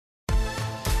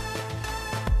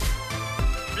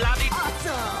Bloody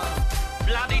Awesome!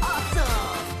 bloody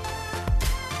Awesome!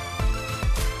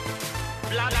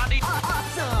 bloody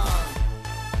Awesome!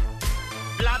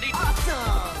 bloody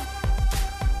Awesome!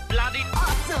 bloody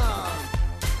Awesome!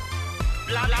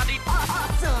 bloody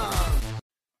Awesome!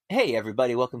 Hey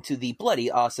everybody, welcome to the Bloody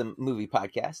Awesome Movie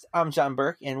Podcast. I'm John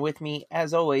Burke, and with me,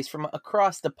 as always, from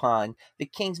across the pond, the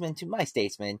Kingsman to my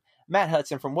statesman, Matt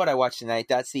Hudson from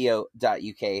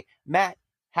whatIwatchtonight.co.uk. Matt,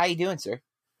 how you doing, sir?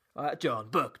 John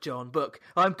Book.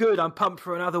 I'm good. I'm pumped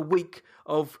for another week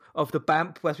of the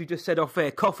BAMP, as we just said off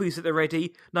air. Coffees at the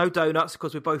ready, no donuts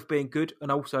because we're both being good, and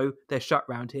also they're shut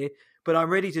round here. But I'm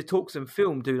ready to talk some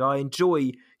film, dude. I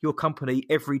enjoy your company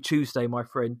every Tuesday, my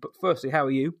friend. But firstly, how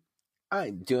are you?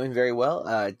 I'm doing very well.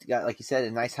 Got, like you said,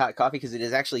 a nice hot coffee because it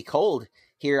is actually cold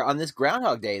here on this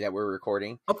Groundhog Day that we're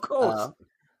recording. Of course.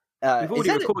 We've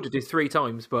already recorded it 3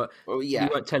 times, but yeah.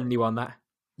 we won't tell anyone that.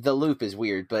 The loop is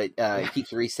weird, but it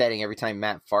keeps resetting every time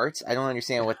Matt farts. I don't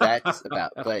understand what that's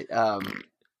about. But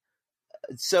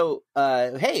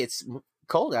hey, it's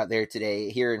cold out there today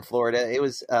here in Florida. It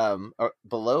was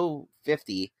below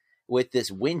 50 with this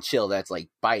wind chill that's like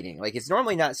biting. Like, it's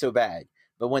normally not so bad,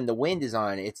 but when the wind is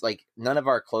on, it's like none of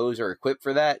our clothes are equipped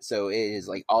for that. So it is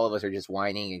like all of us are just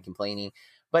whining and complaining.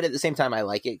 But at the same time, I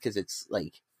like it because it's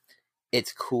like,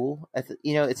 it's cool.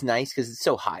 It's nice because it's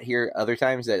so hot here other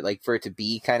times that, like, for it to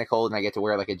be kind of cold and I get to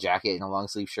wear like a jacket and a long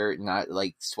sleeve shirt and not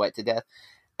like sweat to death,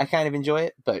 I kind of enjoy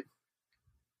it. But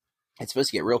it's supposed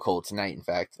to get real cold tonight. In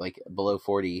fact, like below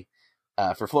 40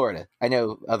 for Florida. I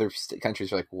know other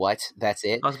countries are like, what? That's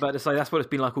it? I was about to say, that's what it's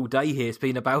been like all day here. It's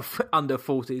been about under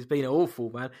 40. It's been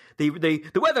awful, man. The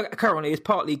weather currently is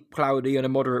partly cloudy and a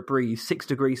moderate breeze, 6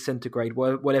 degrees centigrade,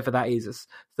 whatever that is. It's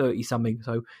 30-something.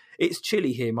 So it's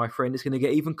chilly here, my friend. It's going to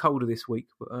get even colder this week.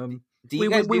 But, we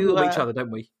warm each other,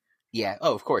 don't we? Yeah.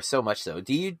 Oh, of course. So much so.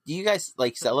 Do you guys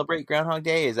like celebrate Groundhog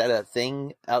Day? Is that a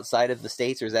thing outside of the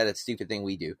States, or is that a stupid thing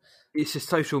we do? It's just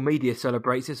social media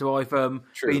celebrates it. So I've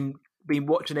been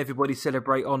watching everybody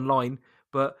celebrate online,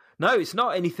 but no, it's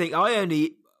not anything. I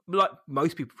only, like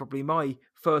most people probably, my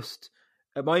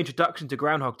introduction to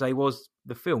Groundhog Day was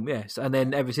the film, yes, and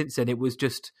then ever since then it was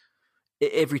just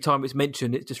every time it's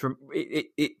mentioned, it just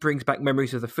it brings back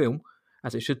memories of the film,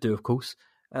 as it should do, of course.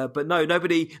 But no,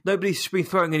 nobody's been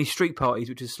throwing any street parties,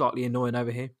 which is slightly annoying over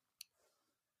here.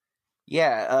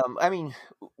 Yeah, I mean,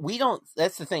 we don't.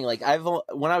 That's the thing. Like,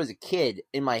 when I was a kid,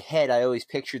 in my head, I always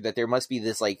pictured that there must be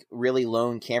this like really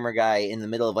lone camera guy in the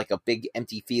middle of like a big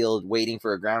empty field, waiting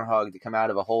for a groundhog to come out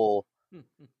of a hole.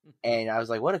 And I was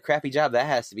like, what a crappy job that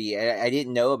has to be. I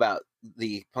didn't know about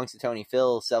the Punxsutawney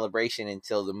Phil celebration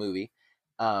until the movie.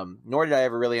 Nor did I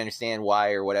ever really understand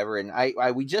why or whatever. And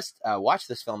we just watched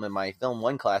this film in my Film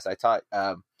 1 class. I taught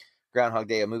Groundhog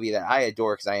Day, a movie that I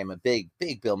adore because I am a big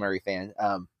Bill Murray fan.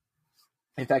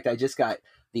 In fact, I just got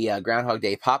the Groundhog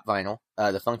Day pop vinyl.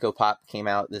 The Funko Pop came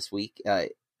out this week,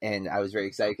 and I was very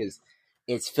excited because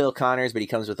it's Phil Connors, but he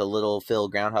comes with a little Phil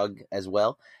Groundhog as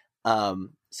well.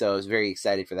 So I was very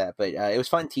excited for that. But it was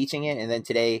fun teaching it, and then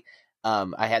today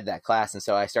I had that class, and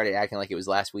so I started acting like it was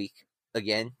last week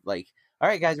again. Like, all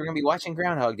right, guys, we're going to be watching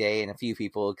Groundhog Day, and a few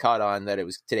people caught on that it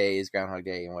was today is Groundhog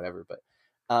Day and whatever. But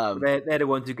they're the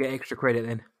ones who get extra credit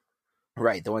then.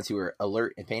 Right, the ones who are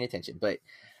alert and paying attention. But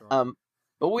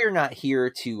but we're not here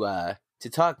to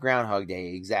talk Groundhog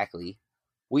Day exactly.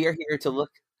 We are here to look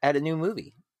at a new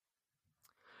movie.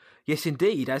 Yes,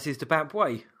 indeed, as is the BAMP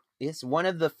way. It's one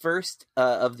of the first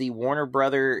of the Warner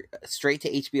Brother straight to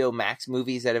HBO Max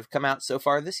movies that have come out so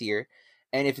far this year.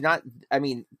 And if not, I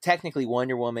mean, technically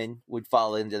Wonder Woman would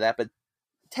fall into that, but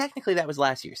technically that was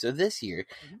last year. So this year,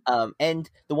 and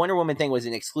the Wonder Woman thing was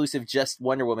an exclusive just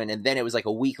Wonder Woman. And then it was like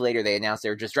a week later, they announced they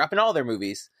were just dropping all their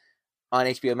movies on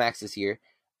HBO Max this year.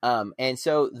 And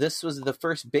so this was the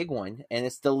first big one, and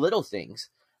it's The Little Things,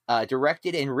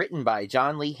 directed and written by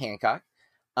John Lee Hancock,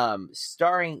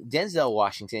 starring Denzel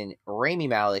Washington, Rami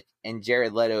Malek, and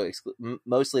Jared Leto.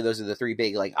 Mostly those are the 3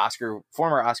 big, like,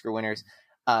 former Oscar winners.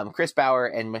 Chris Bauer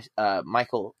and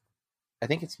Michael, I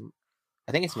think it's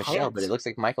Michelle, Hyatt. but it looks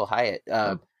like Michael Hyatt.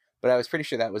 But I was pretty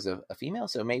sure that was a female,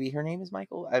 so maybe her name is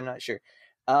Michael. I'm not sure.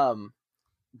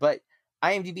 But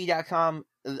IMDb.com,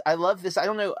 I love this. I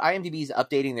don't know. IMDb is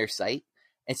updating their site.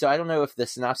 And so I don't know if the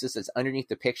synopsis that's underneath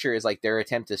the picture is like their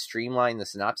attempt to streamline the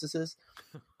synopsises.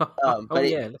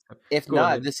 If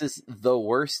not, this is the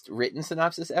worst written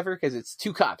synopsis ever because it's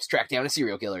 2 cops track down a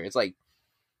serial killer. It's like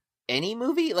any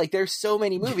movie. Like, there's so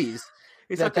many movies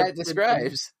that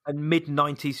describes a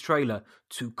mid-90s trailer.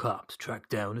 2 cops track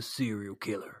down a serial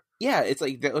killer. Yeah, it's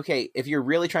like, okay, if you're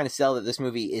really trying to sell that this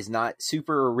movie is not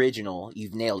super original,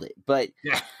 you've nailed it. But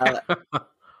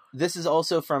This is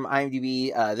also from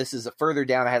IMDb. This is further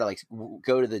down. I had to like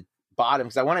go to the bottom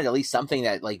because I wanted at least something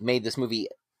that like made this movie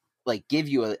like give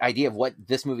you an idea of what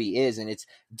this movie is. And it's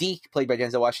Deke, played by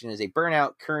Denzel Washington, is a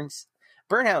burnout.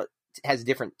 Burnout has a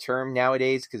different term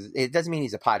nowadays because it doesn't mean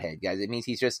he's a pothead, guys. It means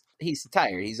he's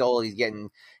tired, he's old,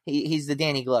 he's the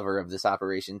Danny Glover of this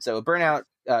operation. So a burnout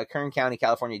Kern County,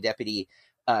 California deputy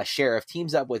sheriff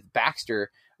teams up with Baxter,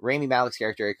 Rami Malek's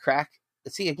character, a crack.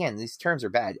 See, again, these terms are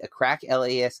bad. A crack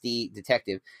LASD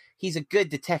detective. He's a good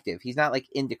detective. He's not like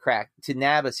into crack to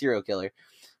nab a serial killer.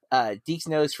 Deke's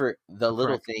nose for the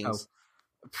little things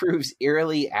proves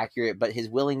eerily accurate, but his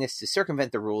willingness to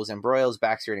circumvent the rules embroils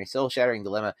Baxter in a soul-shattering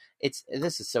dilemma.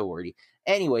 This is so wordy.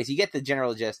 Anyways, you get the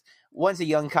general gist. One's a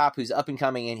young cop who's up and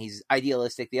coming and he's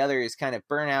idealistic. The other is kind of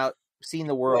burnout, seen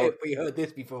the world. Wait, we heard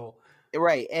this before.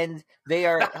 Right, and they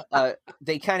are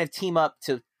they kind of team up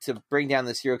to bring down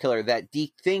the serial killer that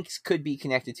Deke thinks could be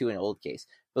connected to an old case.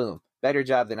 Boom, better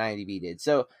job than IMDb did.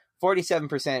 So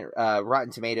 47%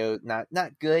 Rotten Tomato,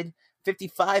 not good.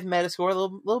 55 Metascore, a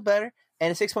little better,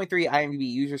 and a 6.3 IMDb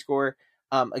user score.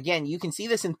 Again, you can see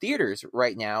this in theaters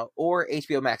right now or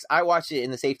HBO Max. I watched it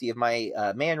in the safety of my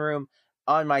man room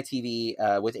on my TV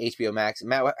with HBO Max.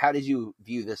 Matt, how did you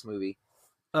view this movie?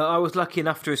 I was lucky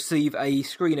enough to receive a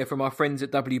screener from our friends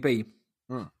at WB.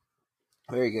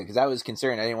 Very good, because I was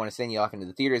concerned. I didn't want to send you off into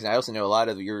the theaters, and I also know a lot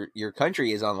of your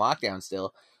country is on lockdown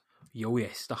still. Oh,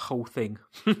 yes, the whole thing.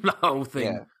 The whole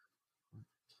thing.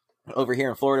 Yeah. Over here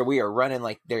in Florida, we are running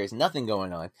like there is nothing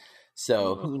going on.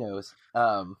 So, who knows?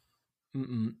 No,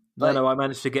 I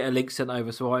managed to get a link sent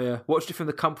over, so I watched it from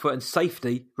the comfort and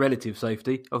safety, relative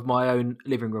safety, of my own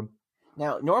living room.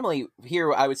 Now, normally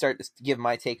here I would start to give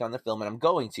my take on the film, and I'm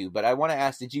going to, but I want to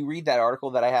ask, did you read that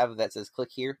article that I have that says click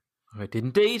here? I did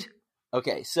indeed.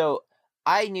 Okay, so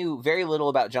I knew very little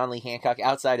about John Lee Hancock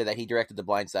outside of that he directed The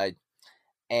Blind Side.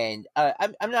 And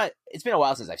I'm not, it's been a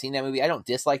while since I've seen that movie. I don't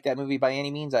dislike that movie by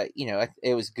any means.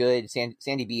 It was good.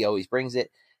 Sandy B always brings it.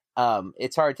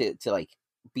 It's hard to like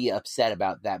be upset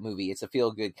about that movie. It's a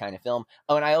feel good kind of film.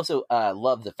 Oh, and I also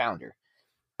love The Founder.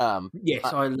 Yes,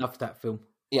 I loved that film.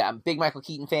 Yeah, I'm a big Michael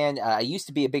Keaton fan. I used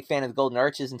to be a big fan of The Golden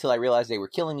Arches until I realized they were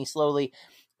killing me slowly.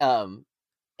 But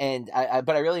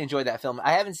I really enjoyed that film.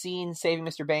 I haven't seen Saving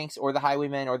Mr. Banks or The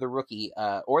Highwaymen or The Rookie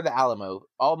or The Alamo.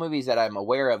 All movies that I'm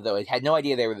aware of, though. I had no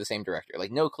idea they were the same director.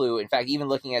 Like, no clue. In fact, even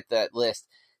looking at that list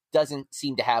doesn't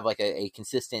seem to have like a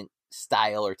consistent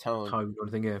style or tone.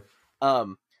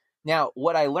 Now,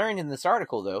 what I learned in this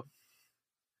article, though,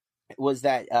 was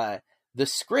that the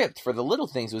script for The Little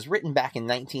Things was written back in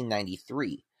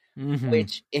 1993.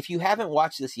 Which, if you haven't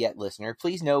watched this yet, listener,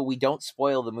 please know we don't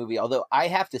spoil the movie. Although I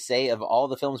have to say, of all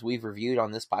the films we've reviewed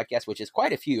on this podcast, which is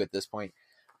quite a few at this point,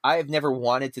 I have never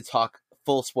wanted to talk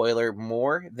full spoiler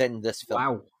more than this film.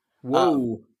 Wow.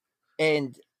 Whoa.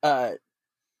 And I'm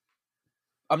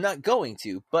not going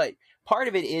to, but part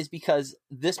of it is because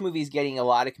this movie is getting a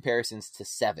lot of comparisons to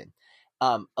Seven.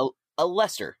 A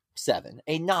lesser Seven,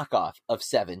 a knockoff of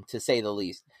Seven, to say the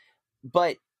least.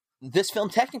 But this film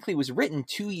technically was written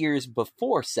 2 years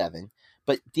before Seven,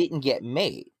 but didn't get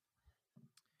made.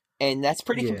 And that's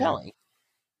pretty compelling.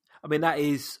 I mean, that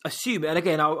is assuming, and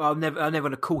again, I'm never going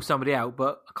to call somebody out,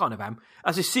 but I kind of am.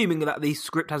 That's assuming that the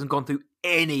script hasn't gone through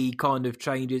any kind of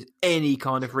changes, any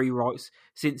kind of rewrites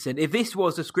since then. If this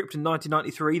was a script in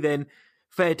 1993, then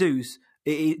fair dues,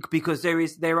 because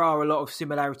there are a lot of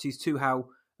similarities to how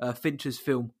Fincher's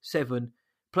film Seven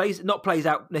plays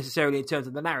out necessarily in terms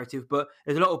of the narrative, but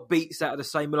there's a lot of beats that are the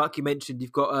same. Like you mentioned,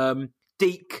 you've got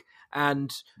Deke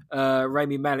and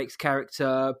Rami Malek's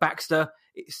character Baxter.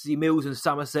 It's the Mills and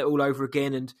Somerset all over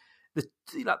again, and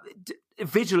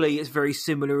visually it's very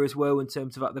similar as well in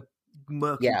terms of like the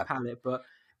murky palette. But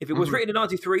if it was written in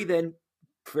 93, then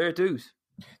fair dues.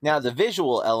 Now, the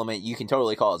visual element you can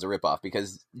totally call as a ripoff,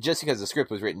 because just because the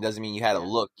script was written doesn't mean you had a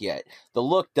look yet. The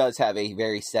look does have a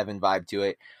very Seven vibe to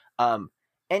it.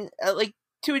 And like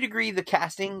to a degree, the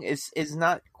casting is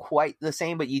not quite the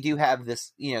same, but you do have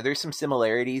this, there's some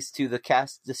similarities to the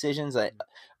cast decisions.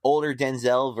 Older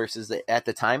Denzel versus at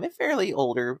the time a fairly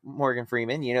older Morgan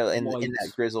Freeman, in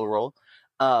that grizzle role.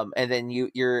 And then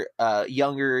you're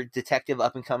younger detective,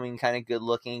 up and coming, kind of good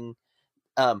looking.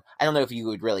 I don't know if you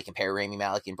would really compare Rami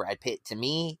Malek and Brad Pitt. To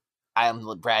me,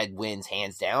 Brad wins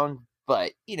hands down,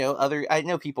 but I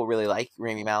know people really like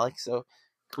Rami Malek, so.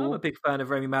 Cool. I'm a big fan of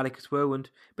Rami Malek as well,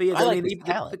 but I like the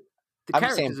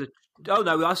characters are. Oh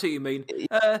no, I see what you mean.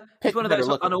 He's one of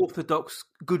those unorthodox,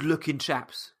 good-looking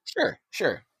chaps.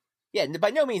 Sure. Yeah, by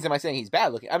no means am I saying he's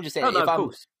bad looking. I'm just saying of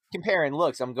course. comparing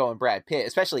looks, I'm going Brad Pitt,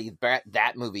 especially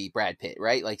that movie Brad Pitt,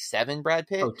 right? Like Seven Brad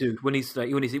Pitt. Oh, dude, when he's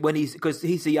because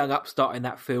he's the young upstart in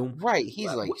that film, right?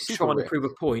 He's like super trying to prove a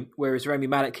point. Whereas Rami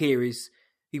Malek here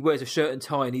he wears a shirt and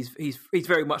tie, and he's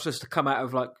very much just to come out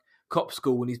of like cop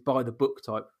school and he's by the book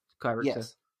type character.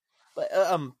 Yes, but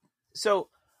so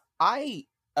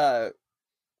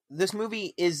this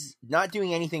movie is not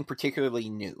doing anything particularly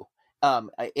new.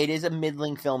 It is a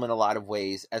middling film in a lot of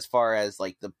ways as far as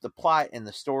like the plot and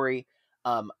the story.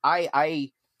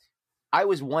 I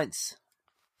was once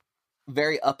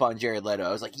very up on Jared Leto.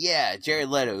 I was like, yeah, Jared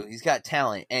Leto, he's got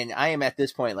talent. And I am at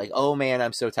this point like, oh man,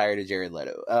 I'm so tired of Jared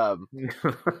Leto.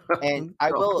 And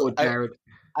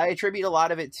I attribute a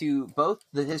lot of it to both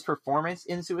his performance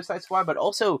in Suicide Squad, but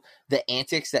also the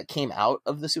antics that came out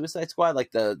of the Suicide Squad,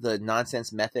 like the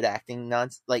nonsense method acting,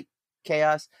 like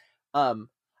chaos.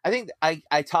 I think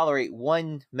I tolerate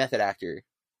one method actor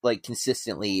like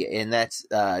consistently, and that's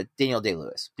Daniel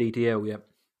Day-Lewis. DDL, yeah.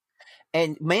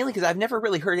 And mainly because I've never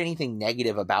really heard anything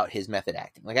negative about his method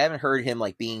acting. Like I haven't heard him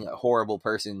like being a horrible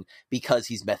person because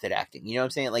he's method acting. You know what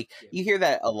I'm saying? Like you hear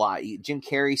that a lot. Jim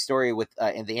Carrey's story with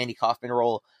in the Andy Kaufman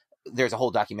role, there's a whole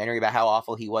documentary about how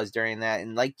awful he was during that.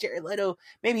 And like Jared Leto,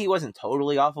 maybe he wasn't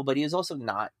totally awful, but he was also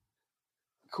not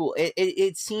cool.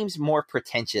 It seems more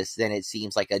pretentious than it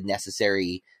seems like a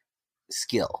necessary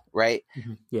skill, right?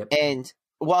 Mm-hmm. Yeah. And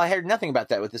while I heard nothing about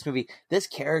that with this movie, this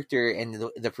character and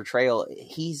the portrayal,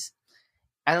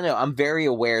 I don't know. I'm very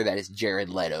aware that it's Jared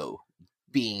Leto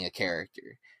being a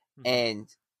character, and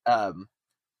I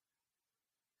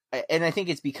think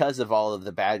it's because of all of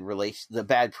the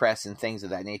bad press and things of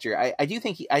that nature. I do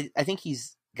think I think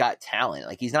he's got talent.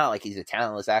 Like he's not like he's a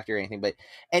talentless actor or anything, but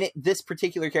this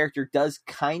particular character does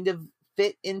kind of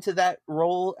fit into that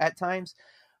role at times.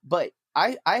 But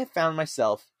I have found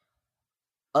myself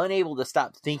unable to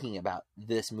stop thinking about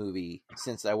this movie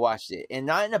since I watched it, and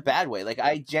not in a bad way. Like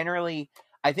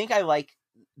I think I like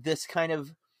this kind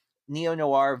of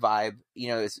neo-noir vibe. You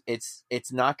know,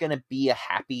 it's not going to be a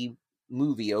happy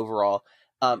movie overall.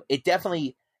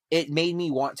 It made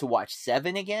me want to watch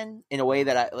Seven again in a way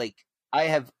that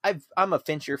I'm a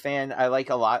Fincher fan. I like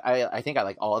a lot. I think I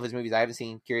like all of his movies. I haven't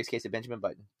seen Curious Case of Benjamin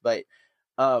Button, but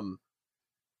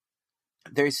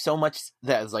there's so much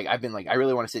that is like I've been like I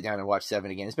really want to sit down and watch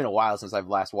Seven again. It's been a while since I've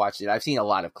last watched it. I've seen a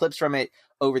lot of clips from it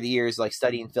over the years. Like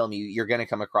studying film, you're going to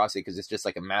come across it because it's just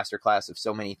like a masterclass of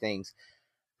so many things.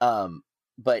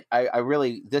 But I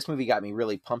really, this movie got me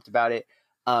really pumped about it.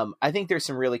 I think there's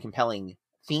some really compelling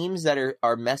themes that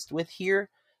are messed with here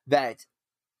that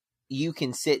you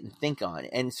can sit and think on.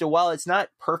 And so while it's not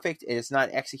perfect and it's not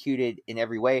executed in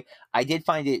every way, I did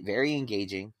find it very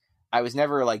engaging. I was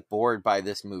never like bored by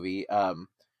this movie.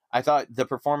 I thought the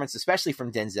performance, especially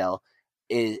from Denzel,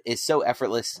 is so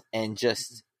effortless and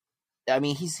just, I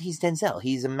mean, he's Denzel.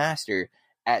 He's a master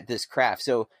at this craft.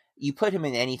 So you put him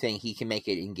in anything, he can make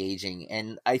it engaging.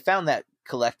 And I found that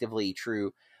collectively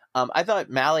true. I thought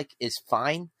Malek is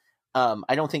fine.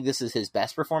 I don't think this is his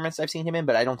best performance I've seen him in,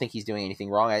 but I don't think he's doing anything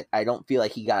wrong. I don't feel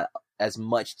like he got as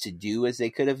much to do as they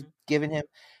could have given him.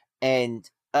 And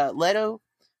Leto,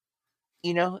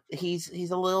 you know, he's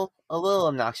a little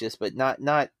obnoxious, but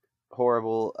not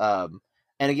horrible.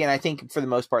 And again, I think for the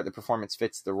most part, the performance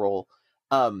fits the role.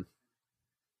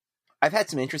 I've had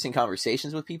some interesting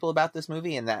conversations with people about this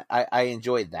movie, and that I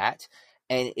enjoyed that.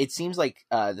 And it seems like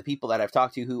the people that I've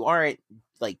talked to who aren't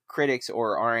like critics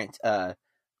or aren't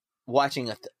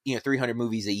watching 300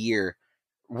 movies a year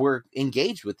were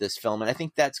engaged with this film, and I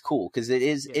think that's cool because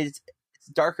it's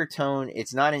darker tone.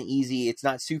 It's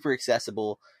not super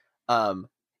accessible.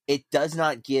 It does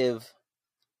not give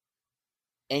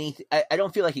anything. I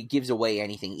don't feel like it gives away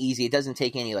anything easy. It doesn't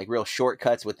take any like real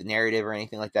shortcuts with the narrative or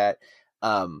anything like that.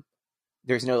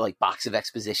 There's no like box of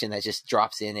exposition that just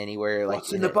drops in anywhere. Like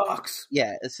what's in the box?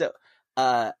 Yeah. So,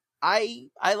 I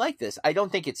like this. I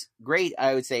don't think it's great.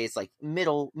 I would say it's like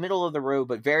middle of the road,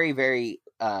 but very, very,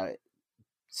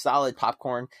 solid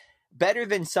popcorn. Better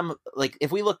than some, like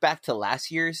if we look back to last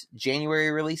year's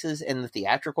January releases and the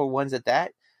theatrical ones at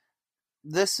that,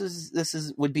 this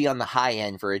would be on the high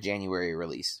end for a January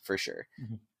release for sure.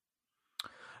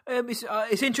 Mm-hmm.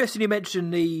 It's interesting you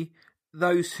mention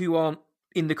those who aren't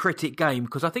in the critic game,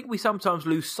 because I think we sometimes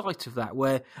lose sight of that.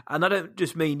 And I don't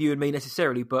just mean you and me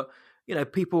necessarily, but you know,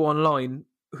 people online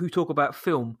who talk about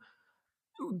film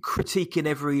critiquing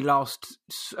every last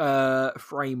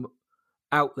frame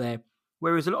out there.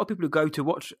 Whereas a lot of people who go to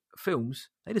watch films,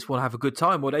 they just want to have a good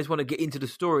time or they just want to get into the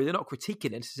story. They're not critiquing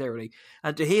it necessarily.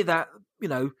 And to hear that, you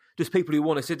know, just people who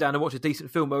want to sit down and watch a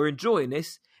decent film are enjoying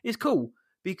this is cool.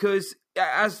 Because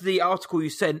as the article you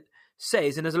sent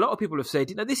says, and as a lot of people have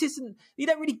said, this isn't. You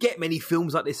don't really get many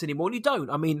films like this anymore. And you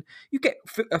don't. I mean, you get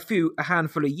a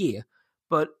handful a year,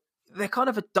 but they're kind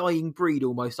of a dying breed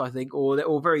almost, I think,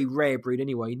 or very rare breed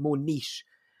anyway, more niche.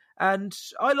 And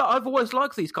I've always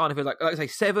liked these kind of films, like I say,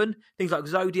 Seven, things like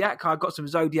Zodiac. I got some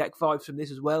Zodiac vibes from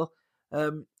this as well.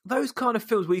 Those kind of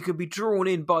films where you can be drawn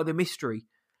in by the mystery.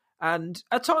 And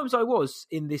at times I was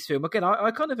in this film. Again, I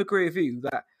kind of agree with you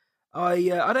that I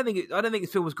don't think the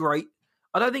film was great.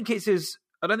 I don't think it's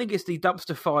the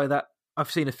dumpster fire that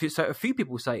I've seen a few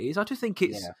people say it is. I just think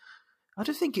it's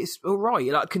all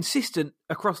right, like consistent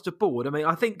across the board. I mean,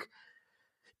 I think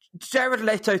Jared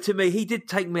Leto, to me, he did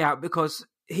take me out because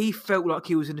he felt like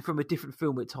he was from a different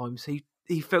film at times. He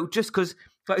felt, just because,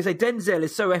 like I say, Denzel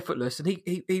is so effortless, and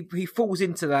he falls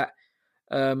into that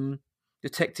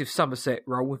Detective Somerset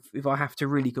role, if I have to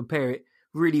really compare it,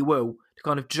 really well. The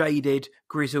kind of jaded,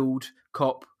 grizzled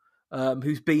cop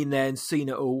who's been there and seen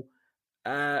it all.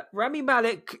 Rami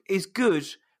Malek is good,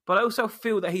 but I also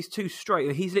feel that he's too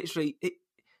straight. He's literally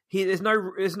there's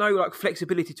no like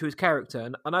flexibility to his character,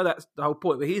 and I know that's the whole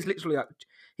point. But he's literally like,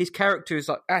 his character is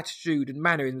like attitude and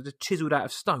mannerisms are chiseled out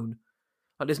of stone.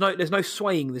 Like there's no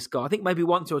swaying this guy. I think maybe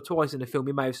once or twice in the film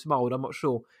he may have smiled. I'm not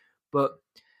sure, but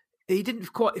he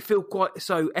didn't quite feel quite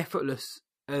so effortless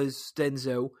as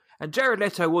Denzel. And Jared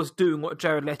Leto was doing what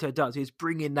Jared Leto does. He's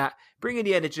bringing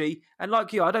the energy. And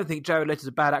like you, I don't think Jared Leto's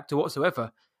a bad actor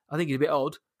whatsoever. I think he's a bit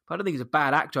odd, but I don't think he's a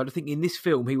bad actor. I think in this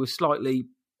film he was slightly.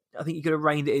 I think he could have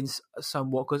reined it in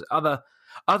somewhat, because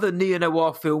other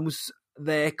neo-noir films,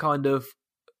 they're kind of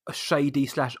a shady /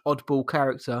 oddball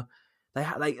character.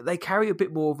 They carry a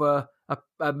bit more of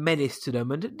a menace to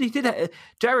them, and he did.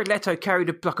 Jared Leto carried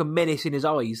a menace in his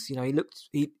eyes.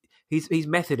 He's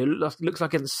method. It looks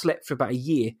like he hasn't slept for about a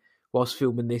year whilst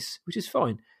filming this, which is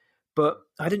fine. But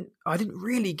I didn't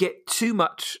really get too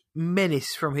much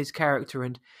menace from his character,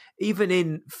 and even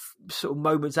in sort of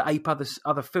moments that ape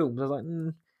other films, I was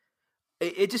like.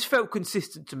 It just felt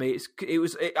consistent to me.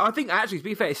 I think, actually, to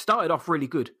be fair, it started off really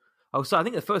good. I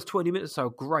think the first 20 minutes or so are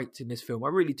great in this film. I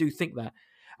really do think that.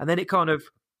 And then it kind of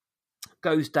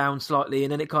goes down slightly,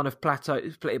 and then it kind of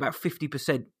plateaus about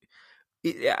 50%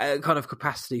 kind of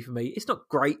capacity for me. It's not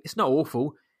great. It's not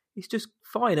awful. It's just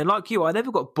fine. And like you, I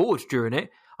never got bored during it.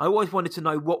 I always wanted to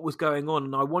know what was going on,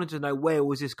 and I wanted to know where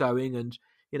was this going, and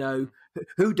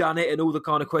who done it, and all the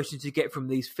kind of questions you get from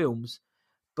these films.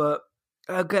 But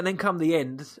again, then come the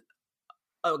end,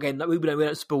 again, we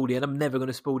don't spoil the end. I'm never going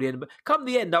to spoil the end. But come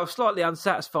the end, I was slightly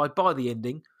unsatisfied by the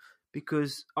ending,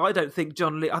 because I think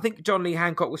John Lee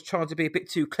Hancock was trying to be a bit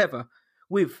too clever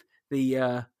with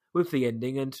the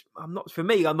ending, and I'm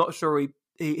not sure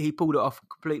he pulled it off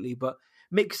completely. But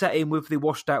mix that in with the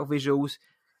washed out visuals,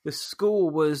 the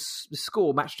score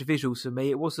matched the visuals for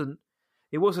me. It wasn't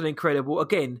incredible.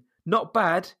 Again, not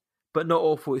bad, but not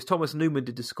awful. It's Thomas Newman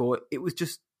did the score. It was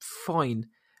just fine.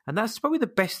 And that's probably the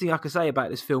best thing I can say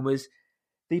about this film is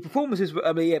the performances.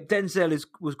 I mean, Denzel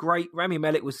was great. Rami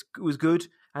Malek was good.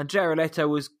 And Jared Leto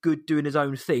was good doing his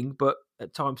own thing, but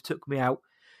at times took me out.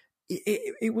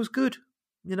 It was good.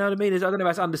 You know what I mean? I don't know if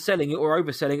that's underselling it or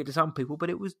overselling it to some people, but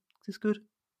it was just good.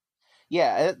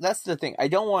 Yeah, that's the thing. I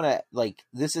don't want to,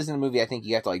 this isn't a movie I think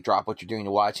you have to, drop what you're doing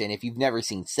to watch. And if you've never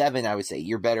seen Seven, I would say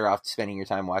you're better off spending your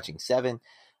time watching Seven.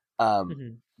 But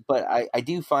I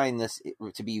do find this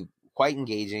to be quite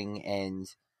engaging, and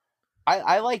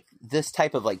I like this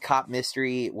type of cop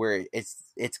mystery where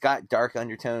it's got dark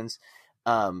undertones.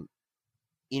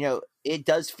 It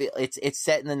does feel it's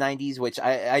set in the 90s, which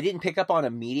I didn't pick up on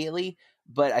immediately,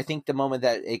 but I think the moment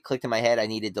that it clicked in my head, I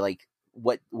needed to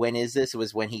when is this?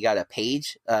 Was when he got a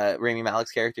page. Rami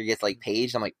Malek's character gets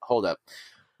paged. I'm like, hold up.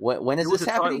 When is this happening? There was a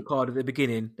title card at the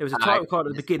beginning. There was a title card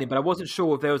at the beginning, but I wasn't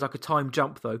sure if there was a time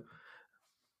jump though.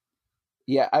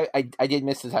 Yeah, I did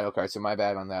miss the title card, so my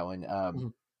bad on that one. It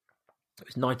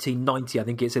was 1990, I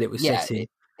think it said it was set in.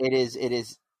 It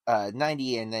is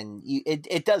 90, and then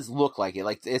it does look like it.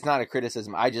 It's not a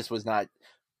criticism. I just was not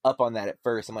up on that at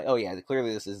first. I'm like, oh yeah,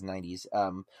 clearly this is 90s,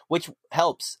 which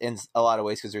helps in a lot of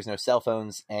ways because there's no cell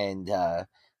phones, and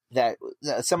that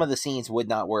some of the scenes would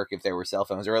not work if there were cell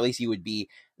phones, or at least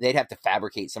they'd have to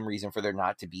fabricate some reason for there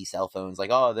not to be cell phones,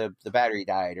 the battery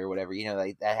died or whatever.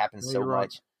 That happens so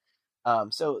much.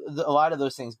 So a lot of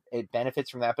those things, it benefits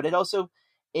from that, but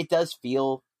it does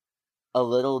feel a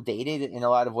little dated in a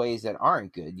lot of ways that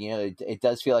aren't good. It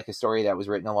does feel like a story that was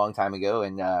written a long time ago,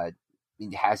 and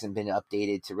it hasn't been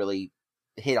updated to really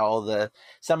hit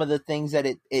some of the things that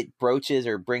it broaches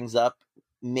or brings up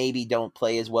maybe don't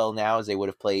play as well now as they would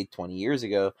have played 20 years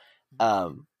ago.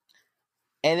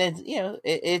 and then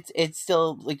it's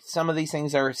still like some of these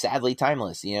things are sadly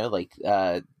timeless. Like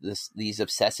these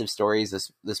obsessive stories.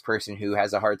 This person who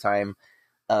has a hard time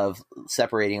of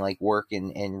separating like work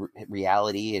and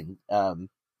reality, and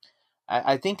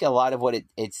I think a lot of what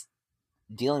it's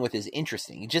dealing with is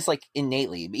interesting, just like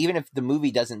innately. Even if the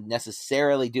movie doesn't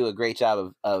necessarily do a great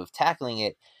job of tackling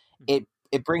it,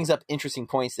 it brings up interesting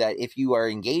points that if you are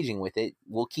engaging with it,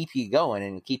 will keep you going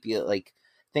and keep you like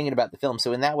thinking about the film.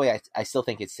 So in that way, I still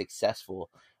think it's successful.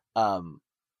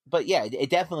 But yeah, it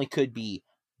definitely could be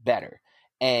better.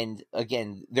 And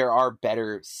again, there are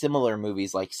better similar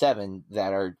movies like Seven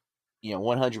that are,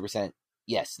 100%.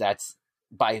 Yes, that's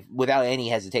without any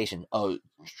hesitation, a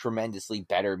tremendously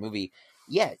better movie.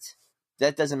 Yet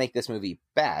that doesn't make this movie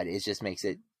bad. It just makes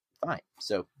it fine.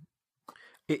 So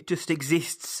it just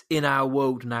exists in our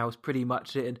world now. Is pretty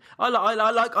much it. And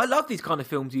I love these kind of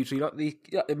films usually, like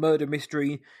the murder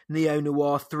mystery, neo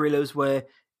noir thrillers, where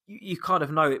you kind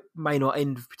of know it may not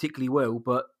end particularly well,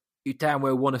 but you damn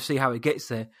well want to see how it gets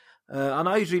there. And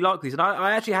I usually like these, and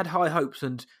I actually had high hopes,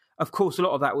 and of course a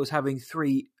lot of that was having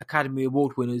 3 Academy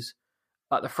Award winners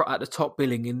at the top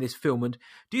billing in this film. And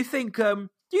do you think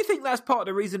that's part of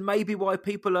the reason maybe why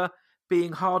people are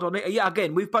being hard on it? Yeah,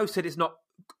 again, we've both said it's not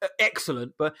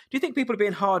excellent, but do you think people are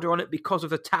being harder on it because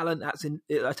of the talent that's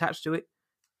attached to it?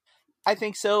 I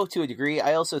think so, to a degree.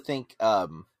 I also think,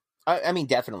 I mean,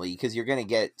 definitely, because you're going to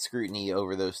get scrutiny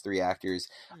over those 3 actors.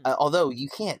 Although you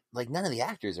can't, like, none of the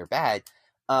actors are bad.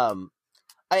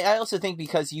 I also think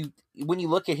because when you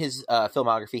look at his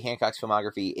filmography, Hancock's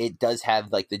filmography, it does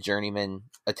have like the journeyman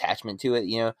attachment to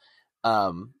it.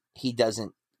 He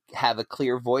doesn't have a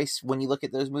clear voice when you look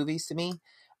at those movies. To me,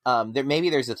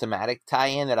 there's a thematic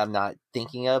tie-in that I'm not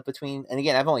thinking of between. And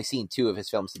again, I've only seen 2 of his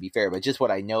films, to be fair, but just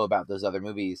what I know about those other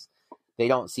movies, they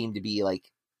don't seem to be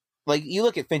like you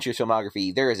look at Fincher's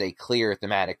filmography. There is a clear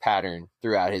thematic pattern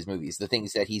throughout his movies. The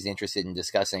things that he's interested in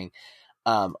discussing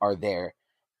are there,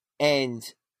 and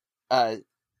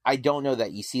I don't know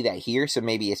that you see that here. So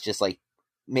maybe it's just like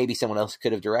maybe someone else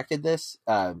could have directed this,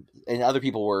 and other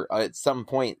people were at some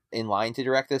point in line to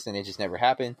direct this, and it just never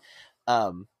happened.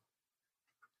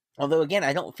 Although again,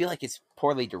 I don't feel like it's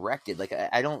poorly directed. Like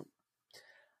I don't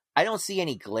see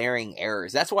any glaring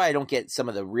errors. That's why I don't get some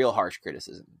of the real harsh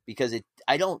criticism, because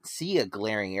I don't see a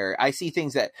glaring error. I see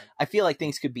things that I feel like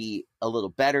things could be a little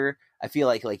better. I feel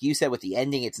like you said with the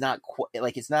ending, it's not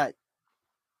it's not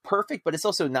perfect, but it's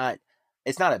also not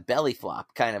a belly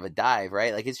flop kind of a dive,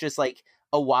 right? Like it's just like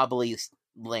a wobbly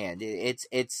land.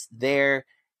 It's there.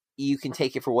 You can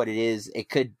take it for what it is. It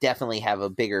could definitely have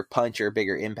a bigger punch or a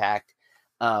bigger impact.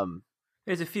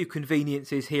 There's a few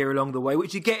conveniences here along the way,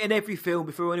 which you get in every film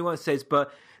before anyone says,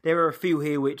 but there are a few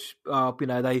here which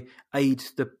they aid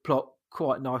the plot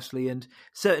quite nicely, and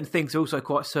certain things are also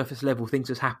quite surface level. Things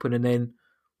just happen, and then,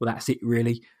 well, that's it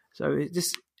really. So it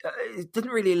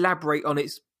doesn't really elaborate on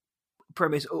its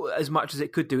premise as much as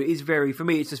it could do. It is for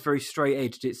me, it's just very straight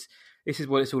edged. This is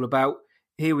what it's all about.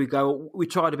 Here we go. We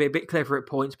try to be a bit clever at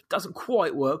points, but it doesn't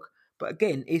quite work. But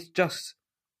again, it's just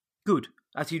good.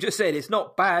 As you just said, it's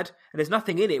not bad, and there's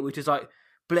nothing in it which is like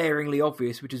blaringly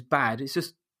obvious, which is bad. It's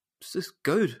just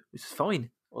good. It's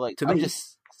fine. Well, like I'm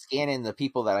just scanning the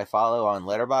people that I follow on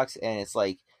Letterboxd, and it's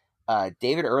like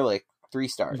David Ehrlich, 3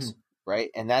 stars. Mm-hmm.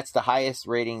 Right, and that's the highest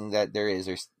rating that there is.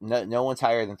 There's no one's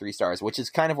higher than 3 stars, which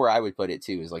is kind of where I would put it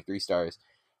too, is like 3 stars.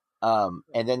 And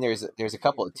then there's a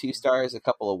couple of 2 stars, a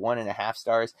couple of 1.5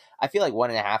 stars. I feel like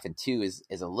 1.5 and 2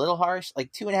 is a little harsh.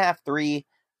 Like 2.5, 3,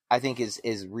 I think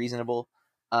is reasonable.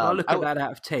 I look at that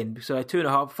out of 10. So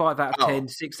 2.5, 5 out of 10,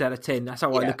 6 out of 10. That's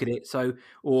how I look at it. So,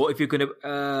 or if you're going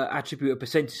to attribute a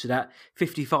percentage to that,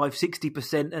 55,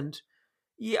 60%, and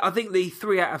yeah, I think the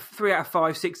 3 out of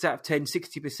 5, 6 out of 10,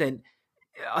 60%.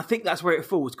 I think that's where it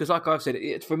falls, because, like I've said,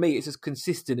 for me, it's just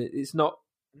consistent. It's not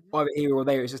either here or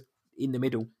there. It's just in the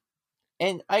middle.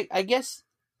 And I guess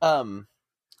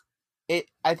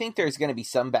I think there's going to be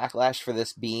some backlash for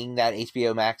this being that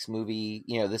HBO Max movie.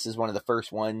 This is one of the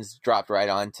first ones dropped right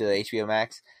onto HBO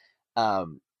Max. I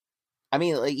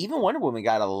mean, like even Wonder Woman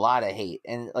got a lot of hate,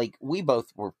 and like we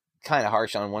both were kind of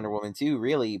harsh on Wonder Woman too,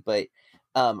 really. But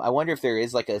I wonder if there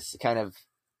is like a kind of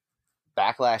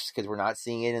backlash because we're not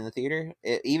seeing it in the theater.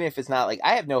 Even if it's not like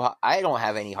I don't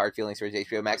have any hard feelings towards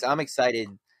HBO Max. I'm excited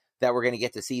that we're going to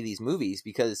get to see these movies,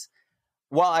 because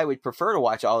while I would prefer to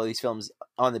watch all of these films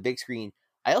on the big screen,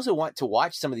 I also want to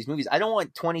watch some of these movies. I don't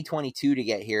want 2022 to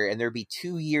get here and there be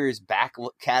 2 years back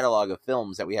catalog of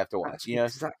films that we have to watch.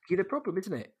 That's exactly the problem,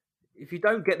 isn't it? If you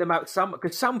don't get them out,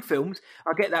 because some films,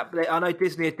 I get that. I know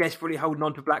Disney are desperately holding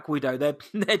on to Black Widow.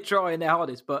 They're trying their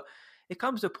hardest, but it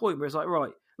comes to a point where it's like,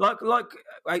 right, Like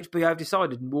HBO have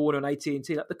decided, and Warner and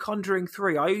AT&T, like The Conjuring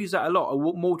 3, I use that a lot,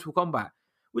 or Mortal Kombat.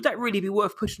 Would that really be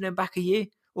worth pushing them back a year?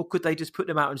 Or could they just put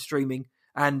them out on streaming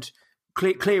and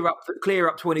clear up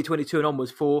 2022 and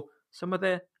onwards for some of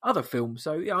their other films?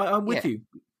 So yeah, I'm with you.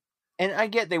 And I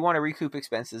get they want to recoup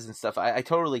expenses and stuff. I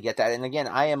totally get that. And again,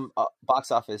 I am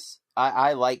box office.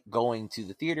 I like going to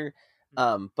the theater.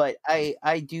 But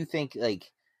I do think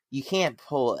like you can't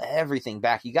pull everything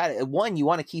back. You got one, you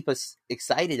want to keep us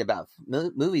excited about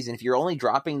movies. And if you're only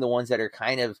dropping the ones that are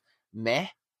kind of meh,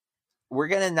 we're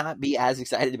going to not be as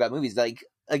excited about movies. Like,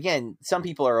 again, some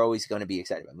people are always going to be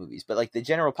excited about movies, but like the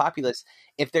general populace,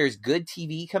 if there's good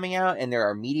TV coming out and there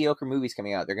are mediocre movies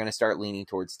coming out, they're going to start leaning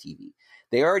towards TV.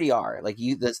 They already are. Like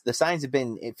the signs have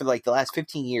been for like the last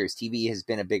 15 years, TV has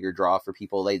been a bigger draw for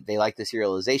people. They like the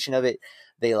serialization of it.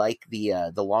 They like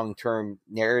the long-term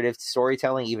narrative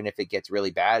storytelling, even if it gets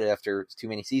really bad after too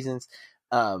many seasons.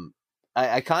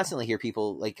 I constantly hear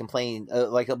people like complain,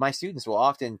 like my students will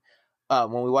often,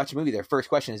 when we watch a movie, their first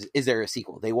question is there a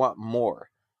sequel? They want more.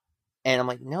 And I'm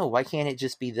like, no, why can't it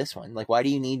just be this one? Like, why do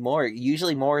you need more?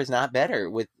 Usually more is not better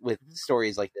with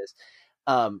stories like this.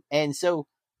 And so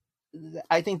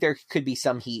I think there could be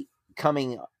some heat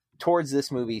coming towards this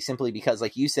movie simply because,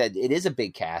 like you said, it is a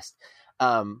big cast.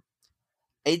 You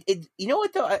know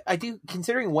what though? I do,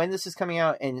 considering when this is coming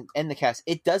out and the cast,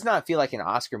 it does not feel like an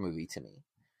Oscar movie to me.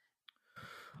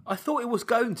 I thought it was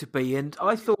going to be, and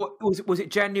I thought was it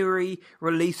January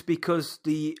release because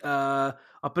I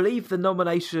believe the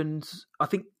nominations, I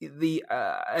think the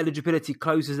eligibility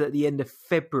closes at the end of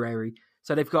February,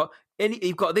 so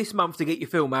you've got this month to get your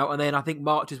film out, and then I think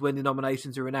March is when the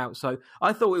nominations are announced. So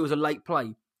I thought it was a late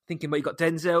play. Thinking, well, you got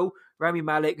Denzel, Rami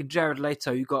Malek, and Jared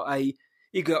Leto. You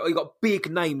got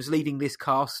big names leading this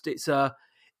cast. It's the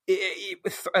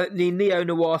neo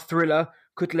noir thriller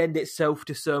could lend itself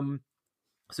to some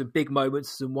big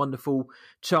moments, some wonderful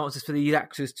chances for the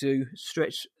actors to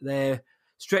stretch their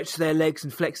legs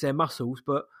and flex their muscles.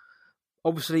 But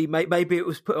obviously, maybe it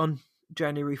was put on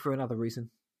January for another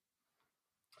reason.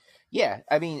 Yeah,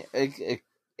 I mean,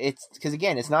 it's because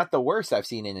again, it's not the worst I've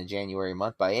seen in a January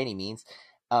month by any means.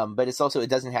 But it's also, it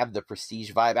doesn't have the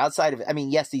prestige vibe outside of, I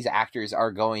mean, yes, these actors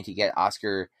are going to get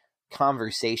Oscar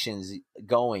conversations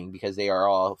going because they are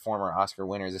all former Oscar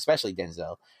winners, especially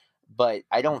Denzel. But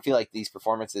I don't feel like these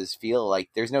performances feel like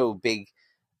there's no big,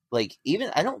 like,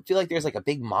 even, I don't feel like there's like a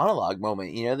big monologue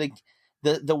moment, you know, like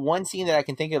the one scene that I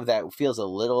can think of that feels a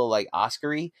little like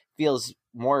Oscar-y feels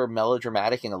more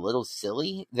melodramatic and a little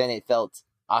silly than it felt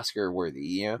Oscar worthy,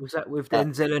 you know? Was that with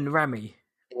Denzel and Rami?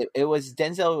 It was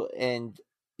Denzel and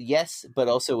yes, but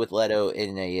also with Leto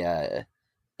in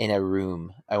a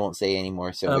room. I won't say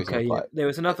anymore. So okay, no, there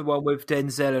was another one with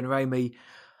Denzel and Rami.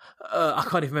 I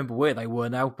can't even remember where they were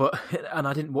now, and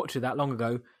I didn't watch it that long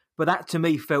ago. But that to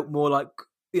me felt more like,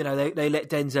 you know, they let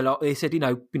Denzel out. They said,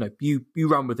 you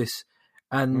run with this,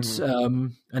 and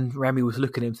and Rami was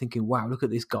looking at him thinking, wow, look at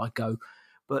this guy go.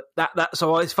 But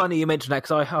so it's funny you mentioned that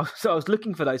because I was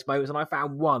looking for those moments and I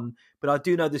found one, but I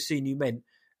do know the scene you meant.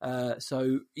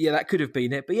 So yeah, that could have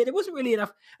been it. But yeah, there wasn't really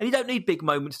enough, and you don't need big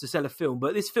moments to sell a film.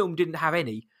 But this film didn't have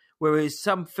any. Whereas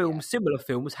some films, similar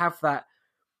films,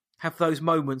 have those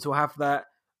moments or have that.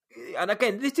 And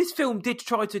again, this film did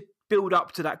try to build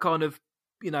up to that kind of,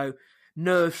 you know,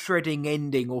 nerve-shredding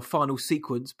ending or final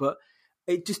sequence, but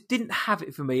it just didn't have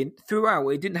it for me. And throughout,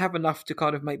 it didn't have enough to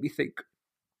kind of make me think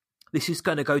this is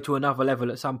going to go to another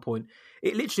level at some point.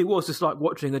 It literally was just like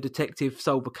watching a detective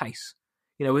solve a case.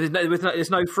 You know, there's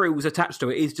no frills attached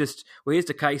to it. It's just, well, here's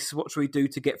the case. What should we do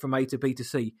to get from A to B to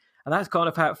C? And that's kind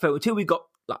of how it felt until we got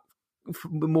like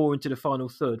more into the final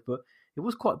third. But it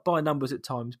was quite by numbers at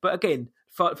times. But again,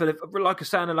 for like a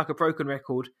sounding like a broken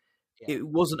record, It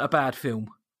wasn't a bad film.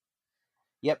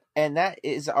 Yep, and that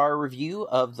is our review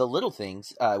of The Little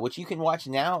Things, which you can watch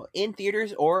now in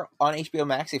theaters or on HBO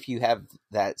Max if you have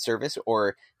that service, or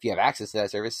if you have access to that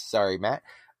service. Sorry, Matt.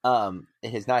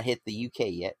 It has not hit the UK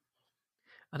yet.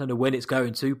 I don't know when it's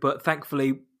going to, but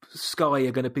thankfully Sky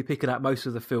are going to be picking up most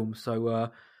of the films.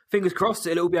 So fingers crossed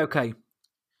it'll be okay.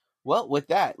 Well, with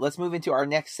that, let's move into our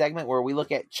next segment where we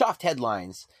look at chuffed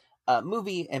headlines,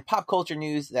 movie and pop culture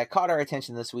news that caught our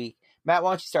attention this week. Matt,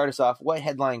 why don't you start us off? What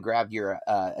headline grabbed your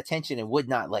attention and would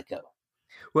not let go?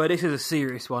 Well, this is a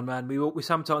serious one, man. We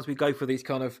sometimes go for these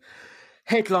kind of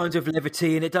headlines of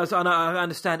levity, and it does. And I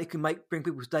understand it can bring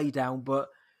people's day down, but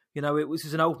you know, it was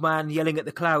just an old man yelling at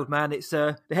the cloud, man. It's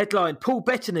the headline: Paul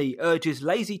Bettany urges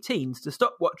lazy teens to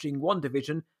stop watching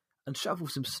WandaVision and shovel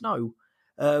some snow.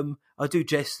 I do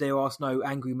jest there are no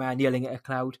angry man yelling at a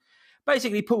cloud.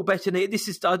 Basically, Paul Bettany.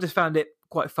 I just found it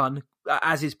quite fun.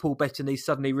 as is Paul Bettany,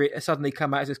 suddenly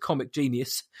come out as this comic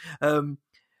genius.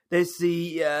 There's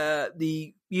the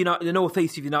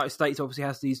northeast of the United States obviously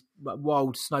has these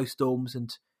wild snowstorms,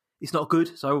 and it's not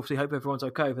good. So I obviously hope everyone's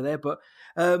okay over there. But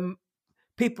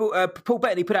Paul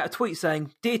Bettany put out a tweet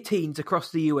saying, "Dear teens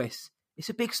across the US, it's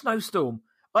a big snowstorm.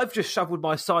 I've just shoveled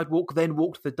my sidewalk, then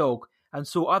walked the dog, and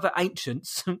saw other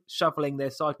ancients shoveling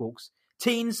their sidewalks.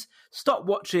 Teens, stop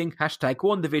watching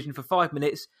 #WandaVision for 5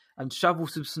 minutes and shovel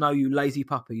some snow, you lazy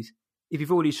puppies. If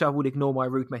you've already shoveled, ignore my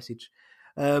rude message."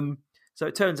 So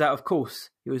it turns out, of course,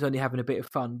 he was only having a bit of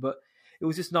fun, but it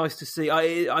was just nice to see.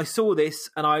 I saw this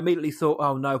and I immediately thought,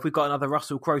 oh no, if we've got another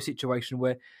Russell Crowe situation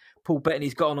where Paul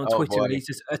Bettany's got on Twitter boy. and he's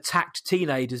just attacked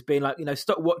teenagers, being like,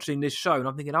 stop watching this show. And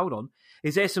I'm thinking, hold on,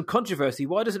 is there some controversy?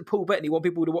 Why doesn't Paul Bettany want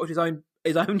people to watch his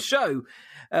own show?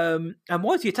 And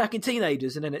why is he attacking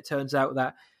teenagers? And then it turns out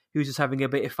that he was just having a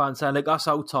bit of fun, saying, look, us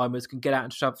old timers can get out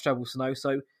and shovel snow,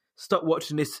 so stop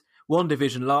watching this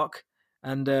WandaVision lark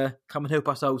and come and help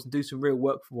us olds and do some real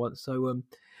work for once. So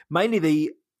mainly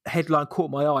the headline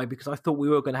caught my eye because I thought we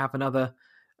were going to have another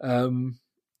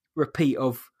repeat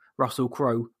of Russell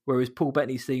Crowe, whereas Paul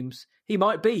Bettany seems he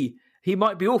might be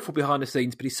awful behind the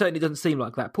scenes, but he certainly doesn't seem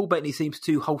like that. Paul Bettany seems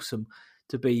too wholesome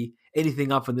to be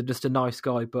anything other than just a nice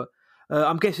guy. But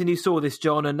I'm guessing you saw this,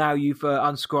 John, and now you've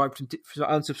unsubscribed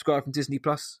from Disney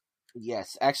Plus.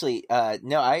 Yes, actually,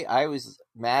 no, I was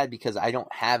mad because I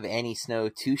don't have any snow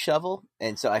to shovel,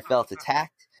 and so I felt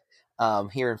attacked.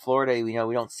 Here in Florida, we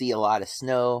don't see a lot of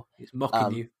snow. He's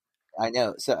mocking you. I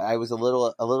know, so I was a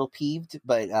little peeved,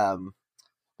 but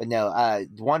no,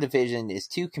 WandaVision is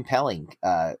too compelling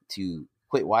to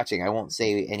quit watching. I won't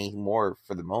say any more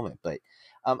for the moment, but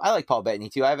I like Paul Bettany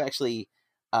too. I've actually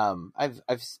I've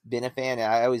been a fan.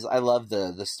 I love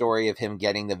the story of him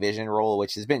getting the Vision role,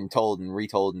 which has been told and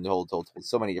retold and told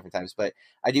so many different times. But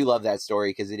I do love that story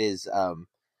because it is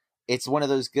it's one of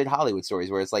those good Hollywood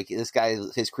stories where it's like this guy,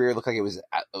 his career looked like it was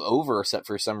over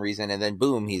for some reason, and then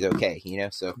boom, he's okay.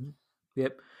 So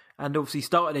yep, and obviously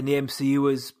started in the MCU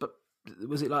was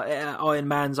it like Iron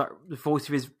Man's like the voice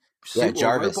of his suit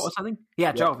Jarvis or something?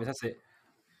 Yeah, Jarvis, that's it.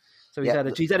 So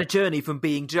he's had a journey from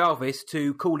being Jarvis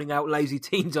to calling out lazy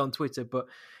teens on Twitter, but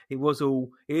it was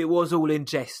all in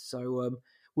jest. So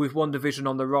with WandaVision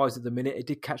on the rise at the minute, it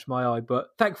did catch my eye, but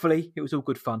thankfully it was all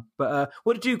good fun. But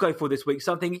what did you go for this week?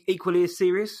 Something equally as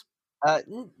serious?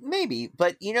 Maybe,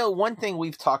 but one thing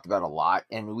we've talked about a lot,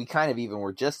 and we kind of even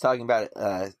were just talking about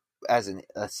it as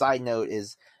a side note,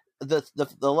 is the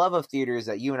love of theaters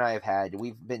that you and I have had.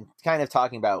 We've been kind of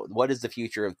talking about what does the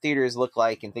future of theaters look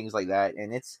like and things like that,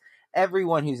 and it's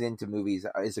everyone who's into movies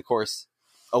is of course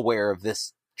aware of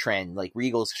this trend. Like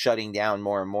Regal's shutting down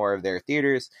more and more of their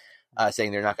theaters,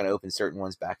 saying they're not going to open certain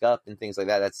ones back up and things like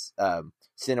that. That's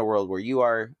Cineworld where you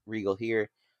are, Regal here,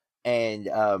 and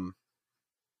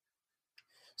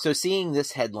so seeing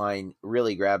this headline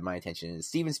really grabbed my attention.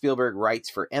 Steven Spielberg writes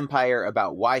for Empire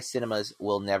about why cinema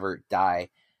will never die.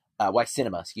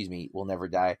 Will never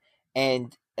die.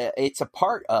 And it's a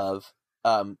part of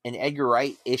an Edgar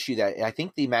Wright issue that I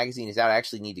think the magazine is out. I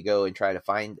actually need to go and try to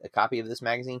find a copy of this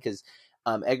magazine because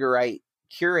Edgar Wright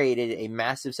curated a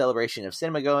massive celebration of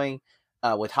cinema going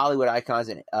with Hollywood icons,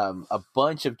 and a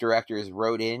bunch of directors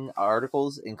wrote in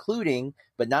articles, including,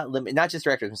 but not just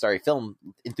directors, film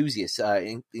enthusiasts,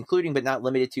 including but not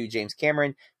limited to James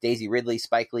Cameron, Daisy Ridley,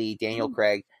 Spike Lee, Daniel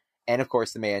Craig, and of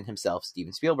course the man himself,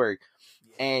 Steven Spielberg.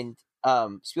 And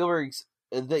Spielberg's,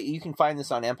 you can find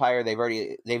this on Empire.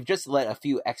 They've just let a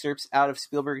few excerpts out of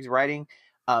Spielberg's writing.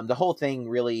 The whole thing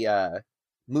really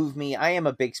moved me. I am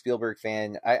a big Spielberg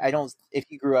fan. I don't. If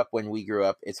you grew up when we grew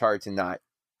up, it's hard to not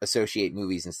associate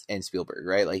movies and Spielberg,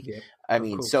 right? Like, yeah, I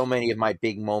mean, so many of my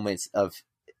big moments of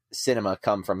cinema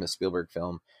come from a Spielberg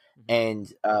film,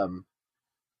 and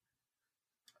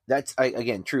that's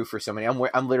again true for so many.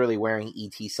 I'm literally wearing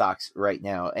ET socks right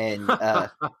now, and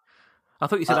I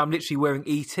thought you said I'm literally wearing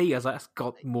ET. I was like, that's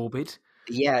got morbid.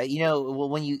 Yeah, well,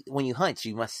 when you hunt,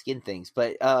 you must skin things.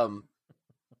 But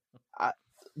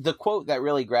the quote that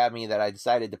really grabbed me that I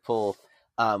decided to pull: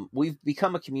 "We've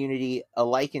become a community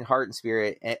alike in heart and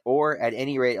spirit, or at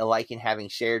any rate alike in having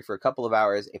shared for a couple of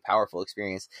hours a powerful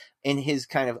experience." In his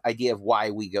kind of idea of why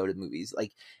we go to movies,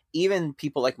 like even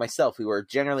people like myself who are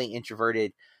generally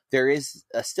introverted, there is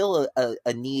still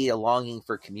a need, a longing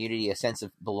for community, a sense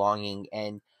of belonging,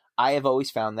 and I have always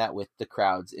found that with the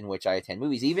crowds in which I attend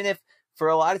movies, even if for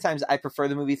a lot of times I prefer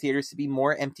the movie theaters to be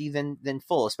more empty than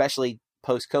full, especially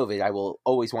post-COVID. I will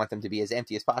always want them to be as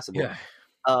empty as possible. Yeah.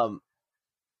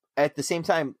 At the same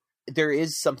time, there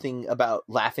is something about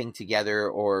laughing together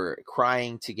or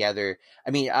crying together.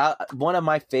 I mean, one of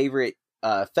my favorite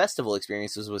festival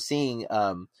experiences was seeing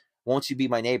Won't You Be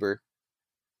My Neighbor,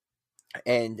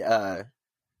 and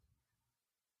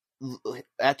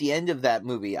at the end of that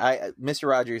movie, Mr.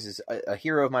 Rogers is a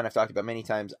hero of mine. I've talked about many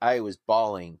times. I was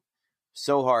bawling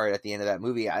so hard at the end of that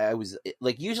movie. I was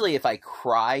like, usually if I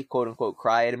cry, quote unquote,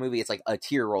 cry at a movie, it's like a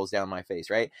tear rolls down my face,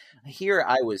 right? Here,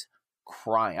 I was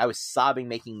crying. I was sobbing,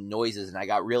 making noises, and I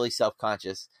got really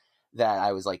self-conscious that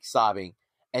I was like sobbing.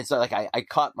 And so like I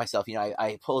caught myself,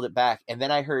 I pulled it back, and then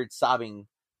I heard sobbing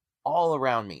all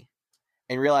around me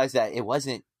and realized that it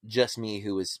wasn't just me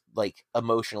who was like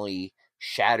emotionally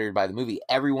shattered by the movie.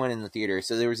 Everyone in the theater.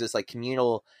 So there was this like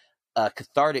communal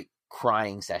cathartic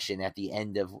crying session at the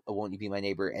end of Won't You Be My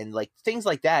Neighbor, and like things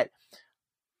like that.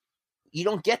 You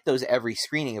don't get those every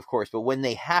screening, of course, but when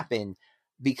they happen,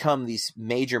 become these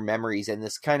major memories and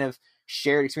this kind of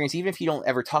shared experience. Even if you don't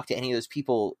ever talk to any of those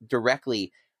people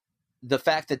directly, the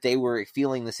fact that they were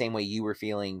feeling the same way you were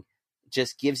feeling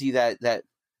just gives you that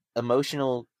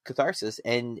emotional catharsis.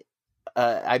 And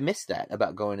I miss that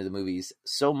about going to the movies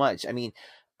so much. I mean,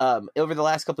 over the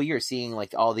last couple of years, seeing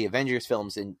like all the Avengers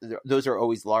films, and those are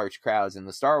always large crowds, and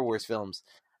the Star Wars films,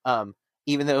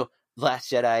 even though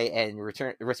Last Jedi and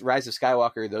Rise of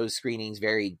Skywalker, those screenings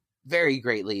varied very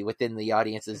greatly within the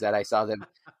audiences that I saw them.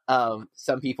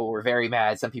 Some people were very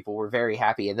mad, some people were very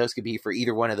happy, and those could be for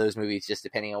either one of those movies, just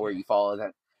depending on where you follow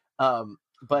them.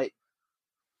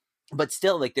 But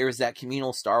still, like, there was that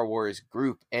communal Star Wars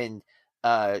group, and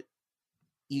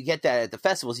you get that at the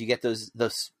festivals. You get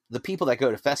the people that go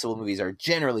to festival movies are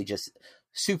generally just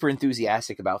super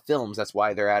enthusiastic about films. That's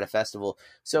why they're at a festival.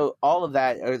 So all of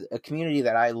that are a community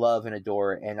that I love and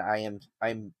adore, and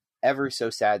I'm ever so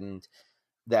saddened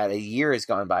that a year has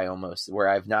gone by almost where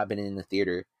I've not been in the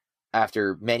theater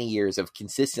after many years of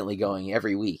consistently going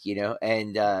every week,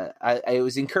 and it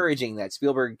was encouraging that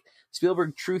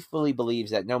Spielberg truthfully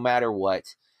believes that no matter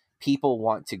what, people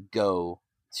want to go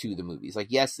to the movies. Like,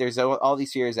 yes, there's all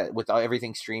these fears that with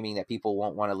everything streaming that people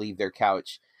won't want to leave their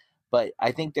couch, but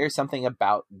I think there's something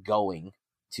about going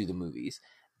to the movies,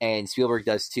 and Spielberg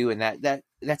does too, and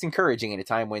that's encouraging at a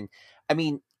time when, I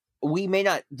mean,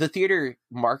 the theater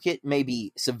market may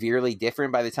be severely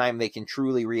different by the time they can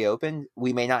truly reopen.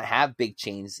 We may not have big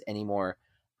chains anymore.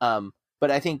 But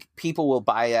I think people will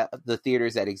buy the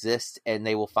theaters that exist, and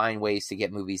they will find ways to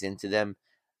get movies into them.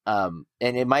 And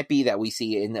it might be that we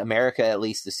see in America, at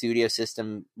least, the studio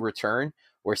system return,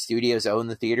 where studios own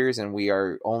the theaters, and we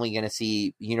are only going to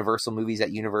see Universal movies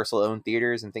at Universal owned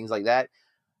theaters and things like that.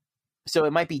 So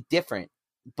it might be different,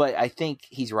 but I think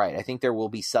he's right. I think there will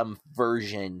be some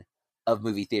version of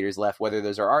movie theaters left, whether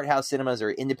those are art house cinemas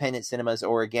or independent cinemas,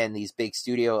 or again, these big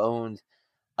studio owned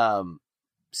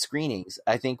screenings.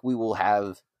 I think we will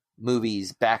have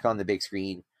movies back on the big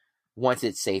screen once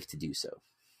it's safe to do so.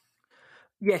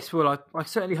 Yes, well, I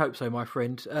certainly hope so, my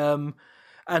friend.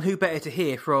 And who better to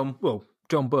hear from, well,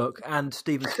 John Burke and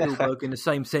Steven Spielberg in the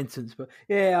same sentence. But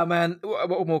yeah, man,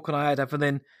 what more can I add other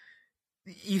than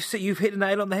you've hit the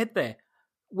nail on the head there.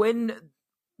 When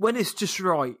it's just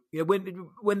right,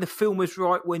 when the film is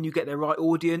right, when you get the right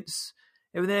audience,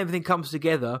 everything comes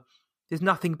together. There's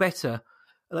nothing better.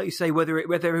 Like you say, whether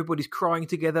everybody's crying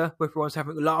together, whether everyone's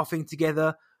laughing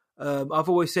together. I've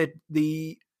always said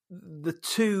the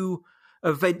two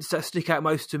events that stick out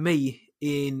most to me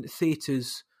in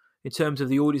theatres in terms of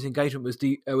the audience engagement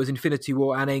was Infinity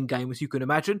War and Endgame, as you can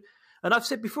imagine. And I've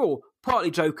said before,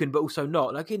 partly joking, but also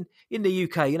not. Like in the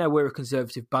UK, we're a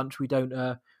conservative bunch. We don't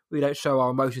show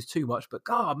our emotions too much. But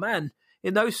God, man,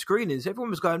 in those screenings, everyone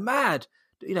was going mad.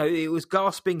 It was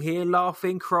gasping here,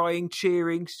 laughing, crying,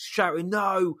 cheering, shouting,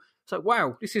 no. It's like,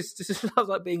 wow, this sounds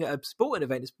like being at a sporting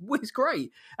event. It's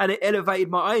great. And it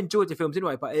elevated I enjoyed the films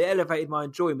anyway, but it elevated my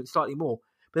enjoyment slightly more.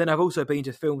 But then I've also been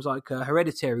to films like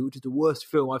Hereditary, which is the worst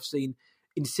film I've seen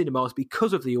in cinemas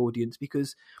because of the audience,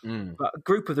 because a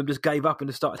group of them just gave up and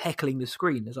just started heckling the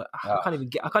screen. It's like, I can't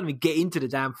even get into the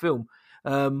damn film.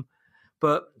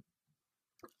 But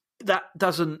that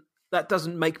doesn't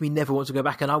make me never want to go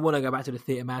back, and I want to go back to the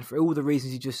theatre, man, for all the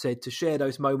reasons you just said, to share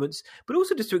those moments, but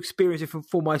also just to experience it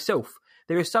for myself.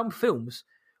 There are some films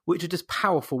which are just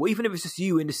powerful, even if it's just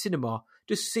you in the cinema,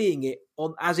 just seeing it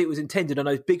on as it was intended on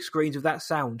those big screens with that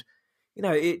sound.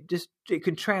 It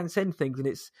can transcend things, and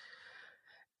it's.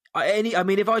 I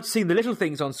mean, if I'd seen the little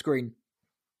things on screen,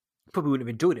 probably wouldn't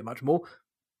have enjoyed it much more,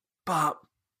 but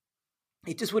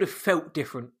it just would have felt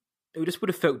different.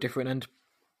 And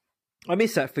I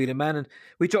miss that feeling, man. And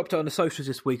we dropped it on the socials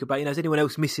this week about, is anyone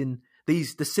else missing the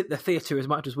theatre as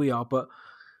much as we are? But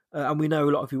and we know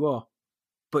a lot of you are.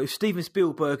 But if Steven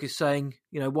Spielberg is saying,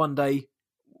 one day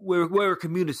we're a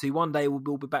community, one day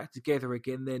we'll be back together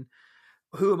again, then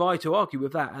who am I to argue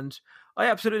with that? And I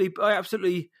absolutely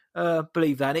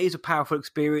believe that. And it is a powerful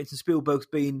experience, and Spielberg's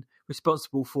been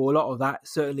responsible for a lot of that.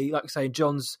 Certainly, like I say,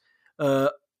 John's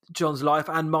life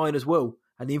and mine as well,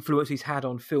 and the influence he's had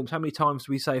on films. How many times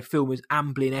do we say a film is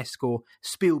Amblin-esque or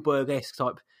Spielberg-esque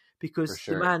type? Because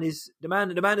sure. the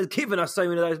man has given us so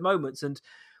many of those moments, and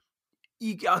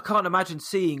I can't imagine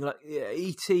seeing like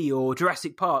E.T. or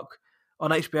Jurassic Park on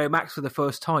HBO Max for the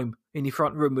first time in your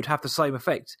front room would have the same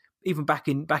effect. Even back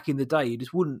in the day, you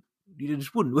just wouldn't,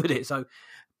 would it? So,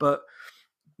 but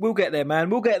we'll get there,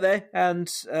 man. We'll get there,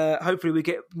 and hopefully we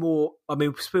get more. I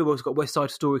mean, Spielberg's got West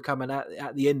Side Story coming out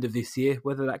at the end of this year,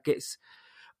 whether that gets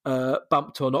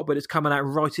bumped or not, but it's coming out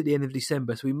right at the end of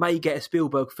December, so we may get a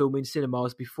Spielberg film in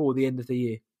cinemas before the end of the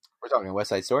year. We're talking West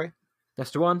Side Story? That's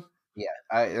the one. Yeah,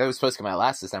 that was supposed to come out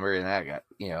last December, and that got,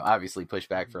 obviously pushed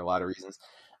back for a lot of reasons.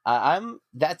 I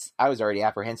was already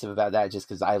apprehensive about that just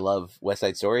because I love West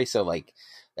Side Story, so like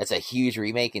that's a huge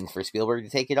remake, and for Spielberg to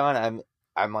take it on,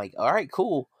 I'm like, all right,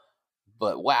 cool,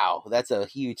 but wow, that's a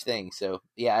huge thing. So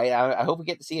yeah, I hope we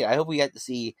get to see it. I hope we get to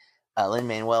see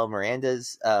Lin-Manuel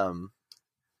Miranda's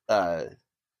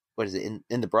what is it,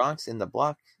 in the Bronx, in the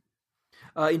block,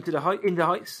 in the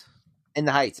Heights. In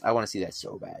the Heights. I want to see that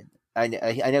so bad. I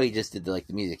know he just did the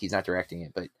music. He's not directing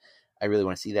it, but I really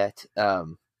want to see that.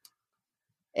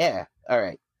 Yeah. All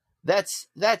right. That's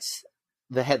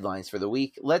the headlines for the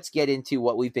week. Let's get into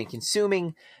what we've been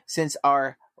consuming since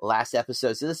our last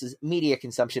episode. So this is media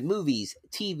consumption: movies,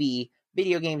 TV,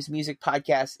 video games, music,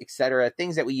 podcasts, etc.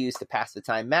 Things that we use to pass the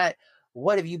time. Matt,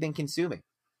 what have you been consuming?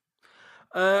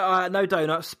 No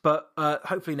donuts, but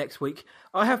hopefully next week.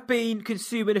 I have been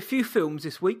consuming a few films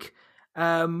this week.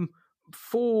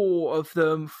 4 of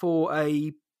them for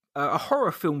a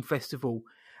horror film festival,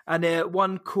 and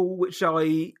one call which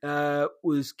I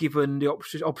was given the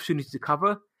opportunity to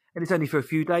cover, and it's only for a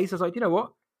few days. I was like, you know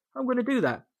what, I'm going to do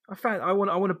that. I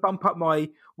want to bump up my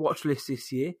watch list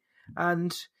this year,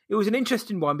 and it was an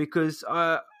interesting one because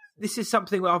this is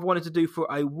something that I've wanted to do for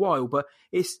a while, but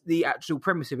it's the actual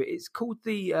premise of it. It's called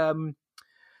the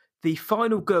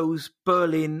Final Girls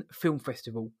Berlin Film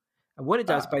Festival. And what it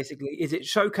does basically is it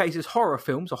showcases horror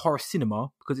films or horror cinema,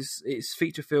 because it's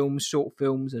feature films, short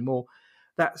films, and more.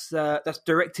 That's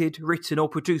directed, written, or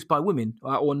produced by women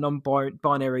or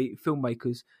non-binary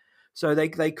filmmakers. So they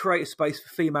create a space for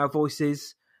female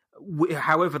voices,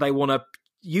 however they want to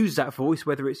use that voice,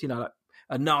 whether it's like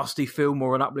a nasty film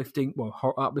or an uplifting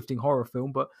horror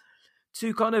film, but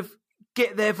to kind of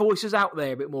get their voices out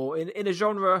there a bit more in a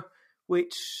genre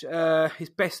which is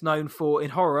best known for in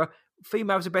horror.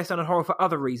 Females are best known in horror for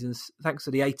other reasons, thanks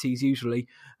to the 80s usually,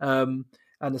 and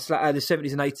the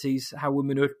 70s and 80s, how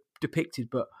women are depicted.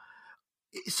 But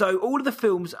so all of the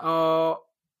films are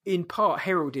in part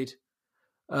heralded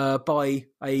by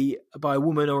a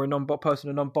woman or a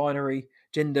non-binary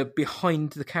gender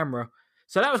behind the camera.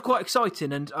 So that was quite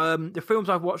exciting. And the films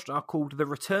I've watched are called The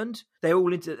Returned. They're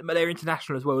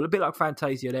international as well, a bit like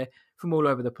Fantasia. They're from all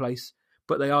over the place,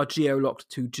 but they are geo-locked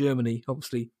to Germany,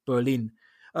 obviously Berlin.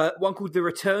 One called The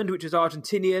Returned, which is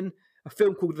Argentinian. A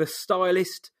film called The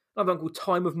Stylist. Another one called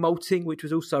Time of Molting, which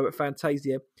was also at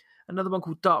Fantasia. Another one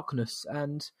called Darkness.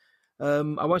 And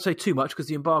I won't say too much because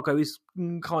the embargo is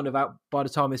kind of out by the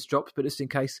time this drops, but just in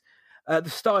case. The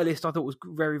Stylist I thought was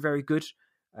very, very good.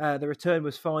 The Return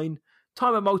was fine.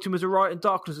 Time of Molting was alright, and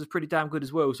Darkness was pretty damn good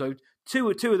as well. So two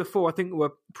of the 4 I think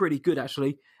were pretty good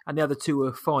actually, and the other 2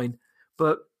 were fine.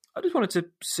 But I just wanted to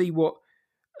see what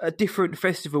a different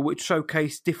festival which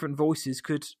showcased different voices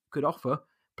could offer.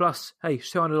 Plus, hey,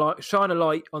 shine a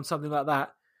light on something like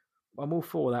that. I'm all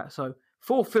for that. So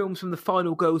 4 films from the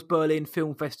Final Girls Berlin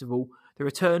Film Festival: The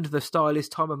Return to The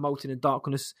Stylist, Time of Molting, and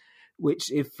Darkness. Which,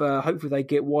 if hopefully they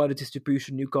get wider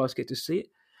distribution, you guys get to see it.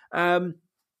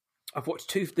 I've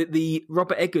watched the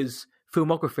Robert Eggers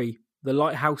filmography, The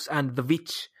Lighthouse and The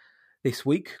Witch, this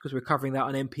week, because we're covering that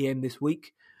on NPM this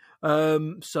week.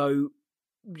 So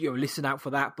listen out for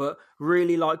that. But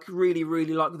really like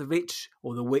The Witch,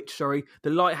 or The Witch, sorry. The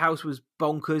Lighthouse was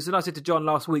bonkers. And I said to John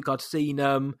last week,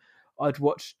 I'd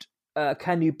watched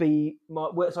Can You Be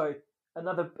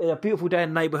Another A Beautiful Day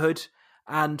in the Neighbourhood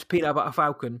and Peanut Butter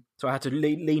Falcon. So I had to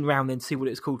lean round then and see what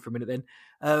it's called for a minute then.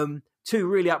 2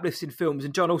 really uplifting films,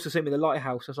 and John also sent me The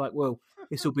Lighthouse. I was like, well,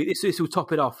 this will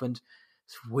top it off, and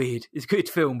it's weird. It's a good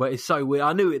film, but it's so weird.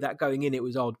 I knew that going in it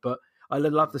was odd, but I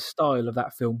love the style of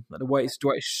that film, the way it's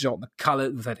shot, the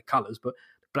colours, but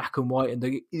the black and white and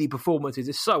the performances.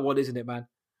 It's so odd, isn't it, man?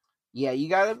 Yeah, you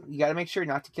gotta make sure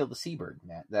not to kill the seabird,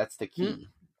 Matt. That's the key.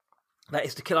 That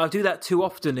is the kill. I do that too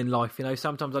often in life.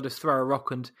 Sometimes I just throw a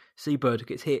rock and seabird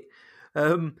gets hit.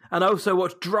 And I also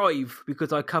watched Drive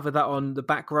because I covered that on the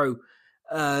back row,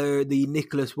 the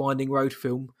Nicholas Winding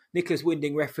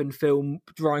Refn film,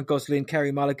 Ryan Gosling,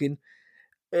 Kerry Mulligan.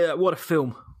 What a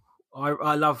film.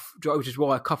 I love Drive, which is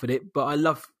why I covered it, but I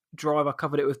love Drive. I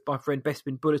covered it with my friend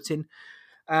Bespin Bulletin.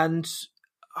 And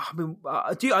I mean,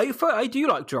 do you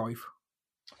like Drive?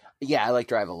 Yeah, I like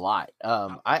Drive a lot.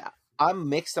 I'm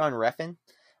mixed on Refn.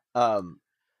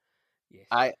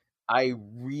 Yes. I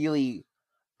really,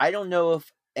 I don't know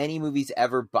if any movies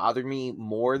ever bothered me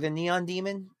more than Neon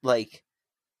Demon. Like,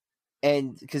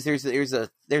 and because there's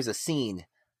a scene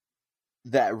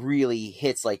that really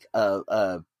hits like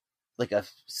a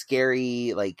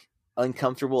scary, like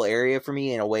uncomfortable area for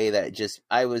me in a way that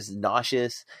I was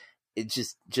nauseous. It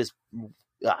just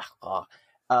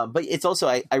but it's also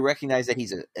I recognize that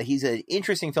he's an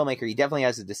interesting filmmaker. He definitely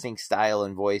has a distinct style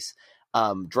and voice.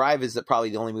 Drive is probably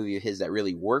the only movie of his that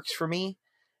really works for me,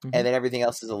 and then everything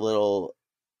else is a little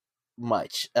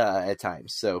much at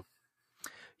times. So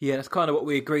yeah, that's kind of what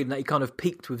we agreed, that he kind of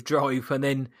peaked with Drive and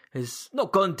then has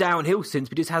not gone downhill since,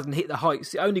 but just hasn't hit the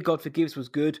heights. Only God Forgives was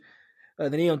good. The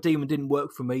Neon Demon didn't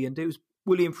work for me, and it was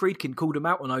William Friedkin called him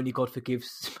out on Only God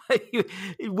Forgives.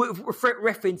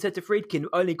 Refn said to Friedkin,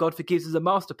 Only God Forgives is a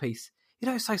masterpiece. You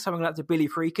don't say something like that to Billy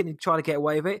Friedkin and try to get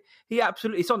away with it.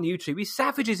 It's on YouTube. He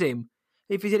savages him.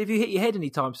 If he said, if you hit your head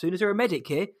anytime soon, is there a medic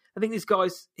here? I think this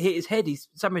guy's hit his head.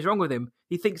 Something's wrong with him.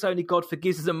 He thinks Only God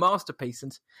Forgives is a masterpiece.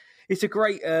 And it's a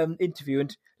great interview.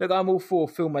 And look, I'm all for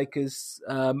filmmakers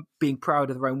being proud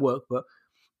of their own work, but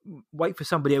wait for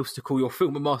somebody else to call your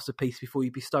film a masterpiece before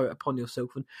you bestow it upon yourself.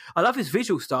 And I love his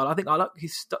visual style. I think I like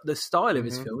the style of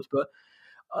his films, but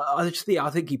I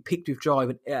think he peaked with Drive.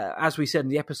 And as we said in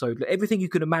the episode, everything you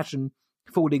could imagine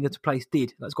falling into place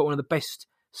did. That's got one of the best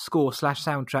score /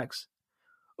 soundtracks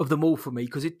of them all for me,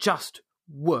 because it just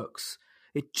works.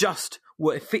 It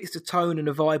fits the tone and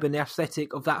the vibe and the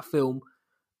aesthetic of that film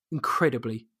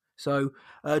incredibly. So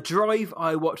Drive,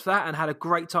 I watched that and had a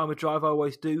great time with Drive. I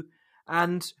always do.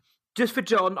 And just for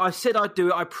John, I said I'd do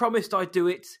it. I promised I'd do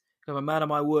it. I'm a man of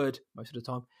my word most of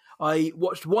the time. I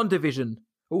watched WandaVision,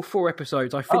 all 4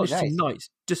 episodes. I finished tonight,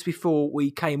 just before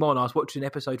we came on. I was watching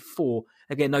episode 4.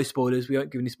 Again, no spoilers. We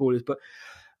won't give any spoilers. But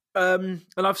and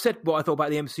I've said what I thought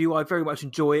about the MCU. I very much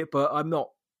enjoy it, but I'm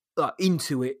not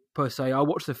into it per se. I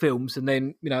watch the films, and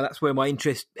then that's where my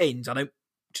interest ends. I don't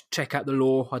check out the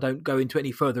lore. I don't go into it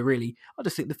any further. Really, I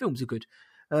just think the films are good.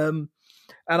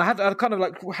 And I kind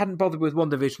of hadn't bothered with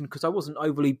WandaVision because I wasn't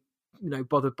overly,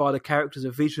 bothered by the characters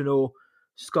of Vision or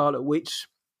Scarlet Witch,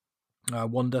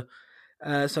 Wanda.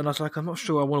 So I was like, I'm not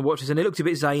sure I want to watch this. And it looked a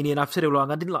bit zany, and I've said all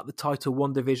along, I didn't like the title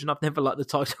WandaVision. I've never liked the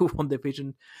title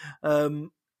WandaVision.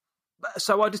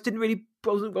 So I just wasn't really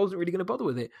going to bother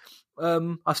with it.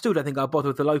 I still don't think I'll bother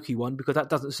with the Loki one because that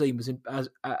doesn't seem as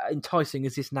enticing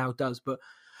as this now does. But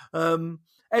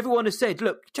everyone has said,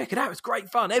 look, check it out. It's great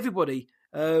fun. Everybody.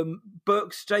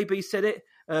 Burks, JB said it.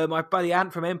 My buddy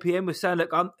Ant from MPM was saying,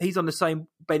 look, he's on the same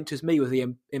bench as me with the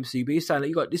MCB. He's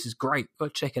saying, this is great. Go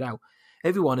check it out.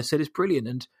 Everyone has said it's brilliant,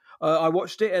 and I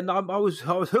watched it, and I was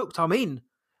hooked. I'm in.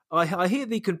 I hear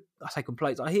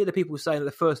complaints. I hear the people saying that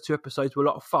the first 2 episodes were a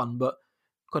lot of fun, but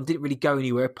kind of didn't really go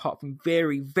anywhere apart from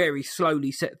very, very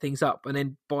slowly set things up, and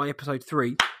then by episode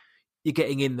 3, you're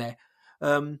getting in there.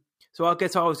 So I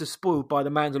guess I was just spoiled by The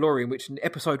Mandalorian, which in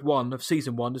episode 1 of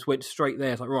season 1 just went straight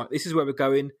there. It's like, right, this is where we're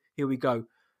going. Here we go.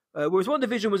 Whereas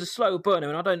WandaVision was a slow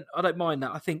burner, and I don't mind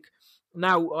that. I think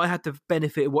now I had the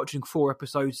benefit of watching 4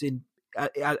 episodes in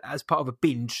as part of a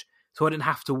binge, so I didn't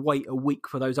have to wait a week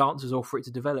for those answers or for it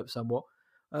to develop somewhat.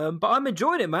 But I'm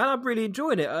enjoying it, man. I'm really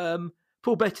enjoying it.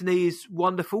 Paul Bettany is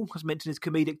wonderful. As mentioned, his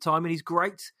comedic timing, he's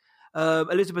great.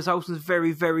 Elizabeth Olsen's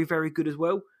very, very, very good as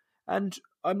well. And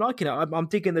I'm liking it. I'm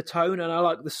digging the tone, and I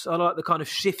like the kind of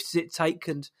shifts it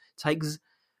takes,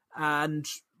 and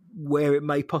where it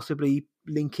may possibly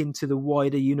link into the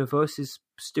wider universe is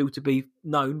still to be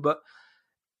known. But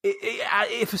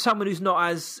for someone who's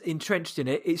not as entrenched in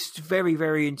it, it's very,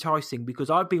 very enticing because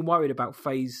I've been worried about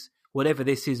phase whatever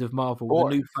this is of Marvel,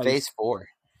 the new phase 4.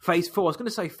 Phase 4. I was going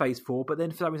to say phase 4, but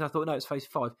then for some reason I thought, no, it's phase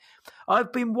 5.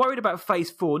 I've been worried about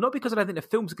phase 4, not because I don't think the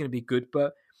films are going to be good,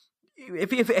 but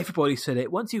if everybody said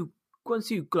it, once you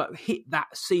hit that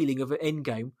ceiling of an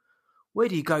Endgame, where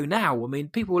do you go now? I mean,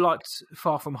 people liked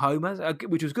Far From Home,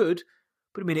 which was good,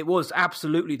 but I mean, it was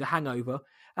absolutely The Hangover.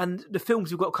 And the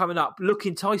films we've got coming up look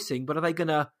enticing, but are they going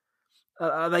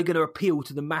to appeal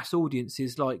to the mass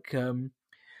audiences like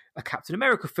a Captain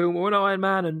America film or an Iron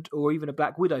Man or even a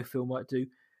Black Widow film might do?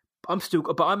 I'm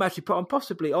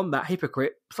possibly on that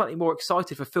hypocrite, slightly more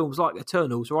excited for films like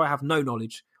Eternals, where I have no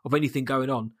knowledge of anything going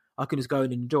on. I can just go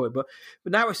in and enjoy it. But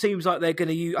now it seems like they're going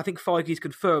to use. I think Feige's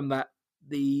confirmed that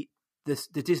the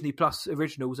Disney Plus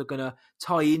originals are going to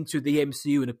tie into the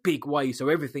MCU in a big way, so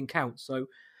everything counts. So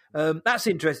that's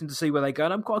interesting to see where they go.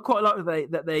 And I'm quite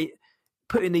like that they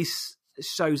putting these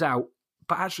shows out,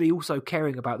 but actually also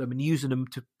caring about them and using them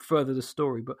to further the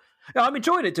story. But yeah, I'm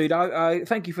enjoying it, dude. I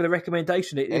thank you for the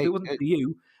recommendation. If it wasn't for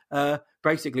you,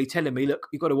 basically telling me, look,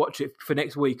 you've got to watch it for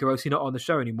next week, or else you're not on the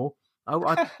show anymore. I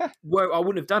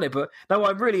wouldn't have done it, but no,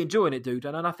 I'm really enjoying it, dude.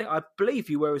 And I believe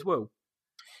you were as well.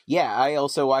 Yeah, I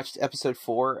also watched episode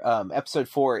 4. Episode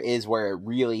 4 is where it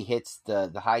really hits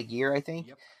the high gear, I think.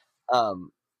 Yep.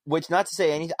 Which, not to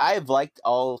say anything, I've liked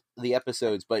all the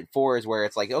episodes, but 4 is where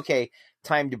it's like, okay,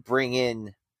 time to bring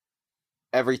in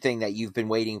everything that you've been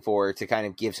waiting for to kind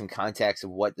of give some context of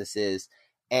what this is.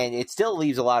 And it still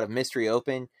leaves a lot of mystery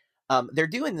open. They're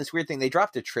doing this weird thing. They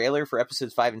dropped a trailer for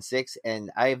episodes 5 and 6,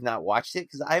 and I have not watched it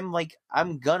because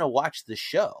I'm gonna watch the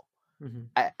show.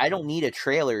 Mm-hmm. I don't need a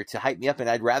trailer to hype me up, and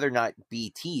I'd rather not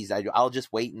be teased. I'll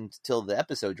just wait until the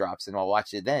episode drops, and I'll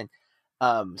watch it then.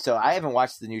 So I haven't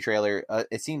watched the new trailer.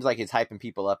 It seems like it's hyping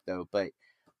people up, though. But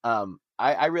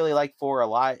I really like 4 a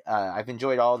lot. I've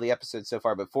enjoyed all the episodes so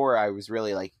far, but 4 I was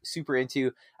really like super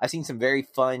into. I've seen some very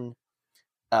fun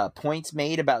points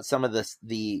made about some of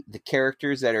the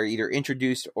characters that are either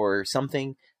introduced or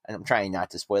something. And I'm trying not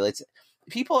to spoil it.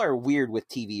 People are weird with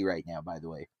TV right now, by the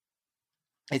way.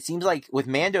 It seems like with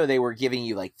Mando, they were giving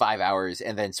you like 5 hours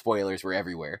and then spoilers were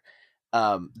everywhere.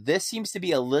 This seems to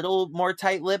be a little more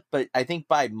tight-lipped, but I think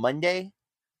by Monday,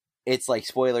 it's like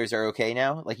spoilers are okay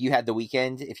now. Like you had the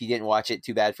weekend. If you didn't watch it,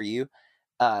 too bad for you.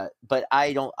 But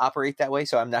I don't operate that way,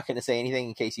 so I'm not going to say anything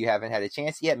in case you haven't had a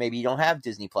chance yet. Maybe you don't have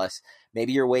Disney Plus.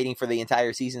 Maybe you're waiting for the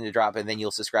entire season to drop, and then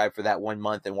you'll subscribe for that 1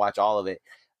 month and watch all of it.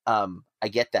 I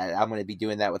get that. I'm going to be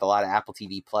doing that with a lot of Apple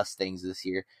TV Plus things this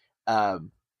year.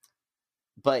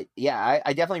 But yeah,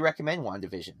 I definitely recommend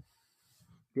WandaVision.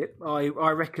 Yep, I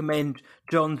recommend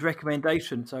John's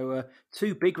recommendation. So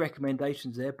 2 big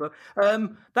recommendations there. But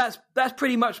that's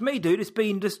pretty much me, dude. It's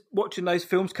been just watching those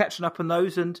films, catching up on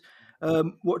those, and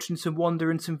watching some Wanda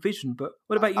and some Vision. But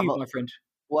what about you, my friend?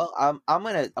 Well, I'm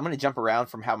gonna jump around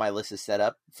from how my list is set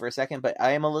up for a second, but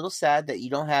I am a little sad that you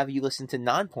don't have you listen to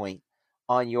Nonpoint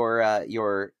on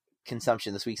your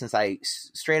consumption this week, since I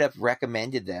straight up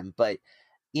recommended them. But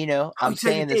you know, I'm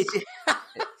saying this.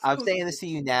 I'm saying this to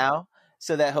you now,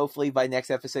 so that hopefully by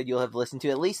next episode you'll have listened to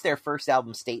at least their first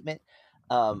album, Statement.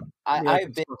 I've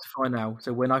been Spotify now,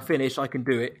 so when I finish, I can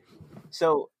do it.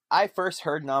 So I first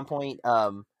heard Nonpoint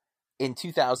in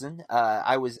 2000.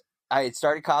 I had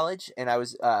started college, and I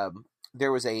was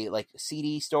there was a like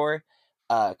CD store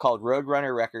called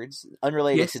Roadrunner Records,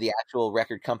 unrelated to the actual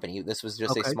record company. This was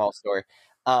just a small store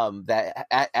that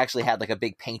actually had like a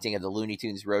big painting of the Looney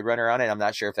Tunes Roadrunner on it. I'm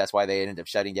not sure if that's why they ended up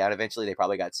shutting down eventually. They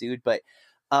probably got sued, but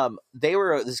they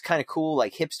were this kind of cool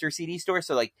like hipster CD store.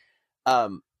 So like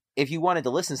if you wanted to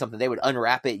listen to something, they would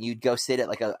unwrap it and you'd go sit at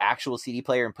like an actual CD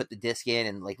player and put the disc in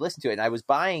and like listen to it. And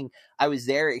I was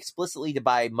there explicitly to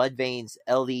buy Mudvayne's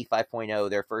LD 5.0,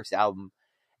 their first album.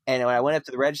 And when I went up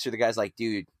to the register, the guy's like,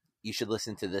 dude, you should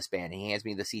listen to this band. And he hands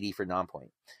me the CD for Nonpoint,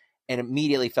 and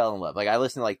immediately fell in love. Like I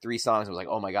listened to like 3 songs and was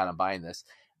like, oh my God, I'm buying this.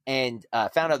 And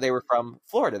found out they were from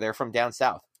Florida. They're from down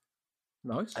south.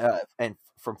 Nice. And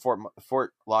from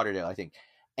Fort Lauderdale, I think.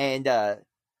 And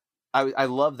I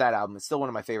love that album. It's still one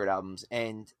of my favorite albums.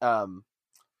 And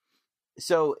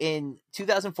so in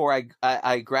 2004,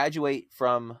 I graduate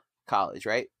from college,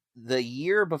 right? The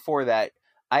year before that,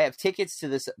 I have tickets to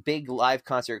this big live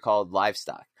concert called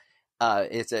Livestock.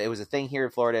 It was a thing here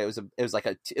in Florida. It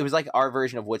was like our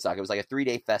version of Woodstock. It was like a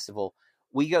 3-day festival.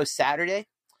 We go Saturday.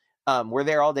 We're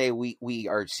there all day. We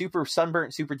are super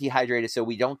sunburnt, super dehydrated, so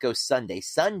we don't go Sunday.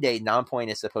 Sunday, Nonpoint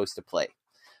is supposed to play.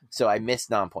 So I missed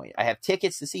Nonpoint. I have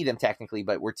tickets to see them technically,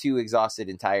 but we're too exhausted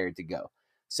and tired to go.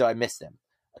 So I missed them.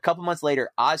 A couple months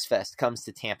later, Ozfest comes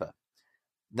to Tampa.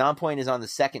 Nonpoint is on the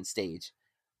second stage.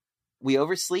 We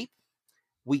oversleep.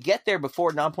 We get there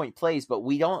before Nonpoint plays, but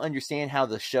we don't understand how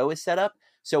the show is set up.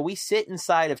 So we sit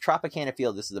inside of Tropicana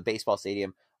Field. This is a baseball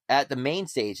stadium at the main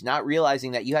stage, not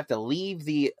realizing that you have to leave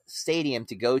the stadium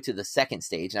to go to the second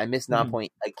stage. And I missed Nonpoint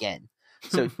again.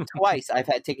 So twice I've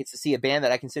had tickets to see a band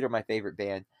that I consider my favorite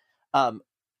band.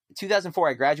 2004,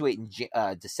 I graduate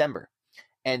in December,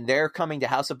 and they're coming to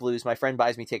House of Blues. My friend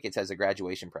buys me tickets as a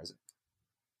graduation present.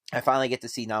 I finally get to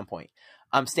see Nonpoint.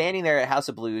 I'm standing there at House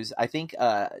of Blues. I think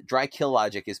Dry Kill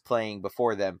Logic is playing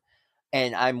before them,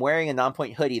 and I'm wearing a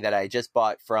Nonpoint hoodie that I just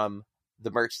bought from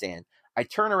the merch stand. I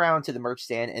turn around to the merch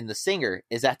stand, and the singer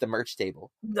is at the merch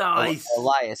table. Nice.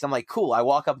 Elias. I'm like, cool. I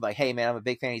walk up, I'm like, hey, man, I'm a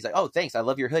big fan. He's like, oh, thanks. I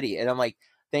love your hoodie. And I'm like,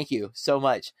 Thank you so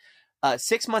much.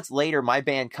 6 months later, my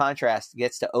band Contrast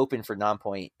gets to open for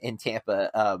Nonpoint in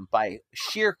Tampa by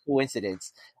sheer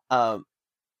coincidence.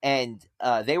 And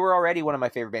they were already one of my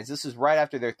favorite bands. This was right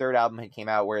after their third album had came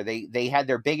out, where they had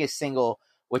their biggest single,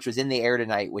 which was In the Air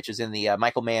Tonight, which was in the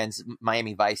Michael Mann's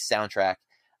Miami Vice soundtrack,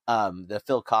 the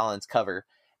Phil Collins cover.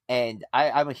 And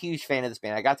I'm a huge fan of this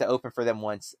band. I got to open for them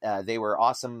once. They were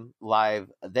awesome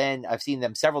live. Then I've seen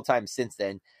them several times since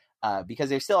then, because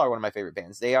they still are one of my favorite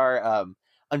bands. They are,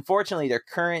 unfortunately, their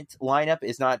current lineup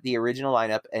is not the original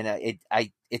lineup, and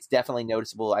it's definitely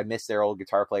noticeable. I miss their old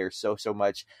guitar player so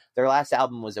much. Their last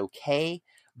album was okay,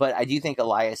 but I do think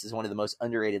Elias is one of the most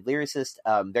underrated lyricists.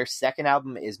 Their second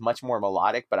album is much more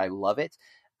melodic, but I love it.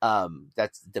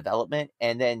 That's Development.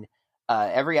 And then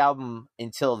every album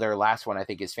until their last one, I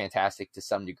think, is fantastic to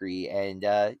some degree. And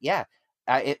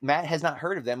Matt has not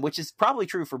heard of them, which is probably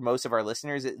true for most of our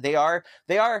listeners. They are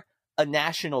a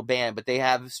national band, but they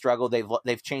have struggled.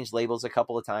 They've changed labels a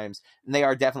couple of times, and they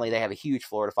have a huge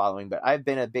Florida following. But I've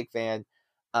been a big fan.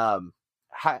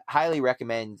 Highly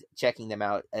recommend checking them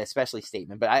out, especially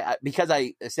Statement. But because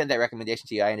I sent that recommendation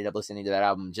to you, I ended up listening to that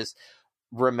album, just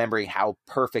remembering how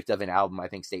perfect of an album I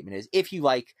think Statement is. If you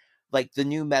like the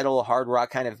new metal hard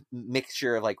rock kind of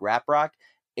mixture of like rap rock,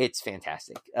 it's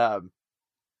fantastic.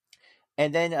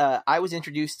 And then I was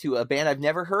introduced to a band I've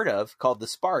never heard of called The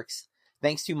Sparks,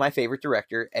 thanks to my favorite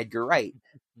director, Edgar Wright.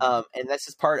 And this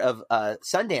is part of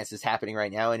Sundance is happening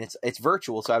right now, and it's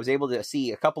virtual. So I was able to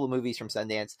see a couple of movies from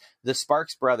Sundance, The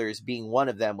Sparks Brothers being one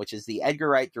of them, which is the Edgar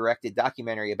Wright directed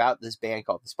documentary about this band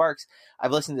called The Sparks.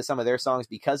 I've listened to some of their songs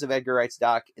because of Edgar Wright's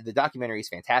doc. The documentary is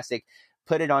fantastic.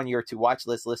 Put it on your to-watch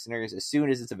list, listeners. As soon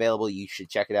as it's available, you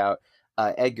should check it out.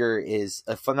 Edgar is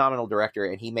a phenomenal director,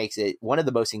 and he makes it one of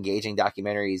the most engaging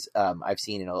documentaries I've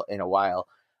seen in a while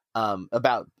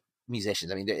about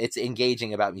musicians. I mean, it's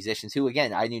engaging about musicians who,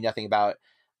 again, I knew nothing about.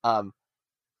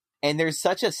 And there's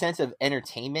such a sense of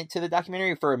entertainment to the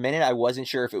documentary. For a minute, I wasn't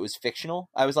sure if it was fictional.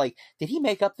 I was like, did he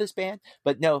make up this band?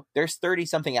 But no, there's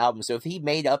 30-something albums. So if he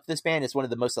made up this band, it's one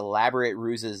of the most elaborate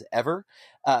ruses ever,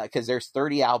 because there's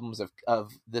 30 albums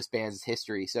of this band's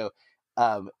history. So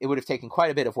it would have taken quite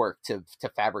a bit of work to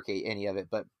fabricate any of it.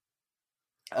 But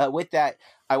with that,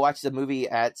 I watched a movie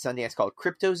at Sundance called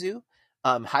Crypto Zoo.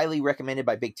 Highly recommended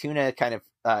by Big Tuna. Kind of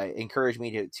encouraged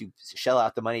me to shell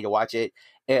out the money to watch it.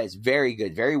 It's very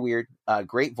good, very weird,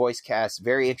 great voice cast,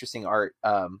 very interesting art.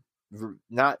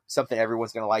 Not something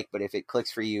everyone's going to like, but if it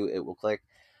clicks for you, it will click.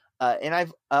 And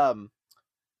I've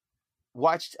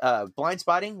watched Blind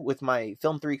Spotting with my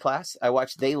Film 3 class. I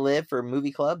watched They Live for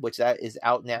Movie Club, which that is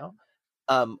out now.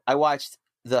 I watched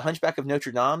The Hunchback of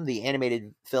Notre Dame, the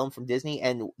animated film from Disney,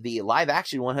 and the live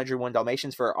action 101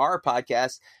 Dalmatians for our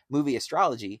podcast, Movie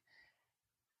Astrology.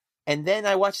 And then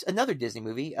I watched another Disney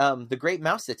movie, The Great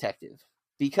Mouse Detective,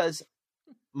 because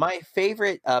my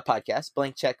favorite podcast,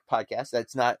 Blank Check Podcast,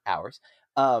 that's not ours,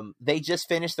 they just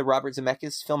finished the Robert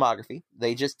Zemeckis filmography.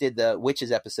 They just did the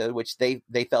Witches episode, which they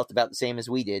felt about the same as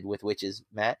we did with Witches,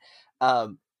 Matt.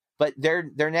 But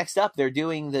they're next up. They're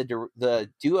doing the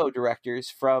duo directors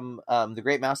from The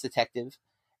Great Mouse Detective,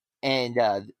 and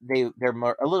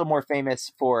they're a little more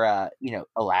famous for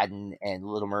Aladdin and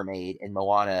Little Mermaid and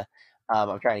Moana.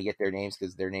 I'm trying to get their names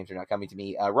because their names are not coming to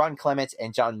me. Ron Clements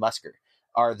and John Musker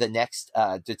are the next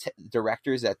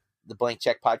directors that the Blank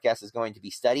Check Podcast is going to be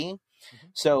studying. Mm-hmm.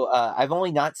 So I've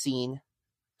only not seen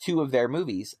 2 of their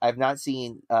movies. I've not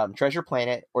seen Treasure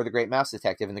Planet or The Great Mouse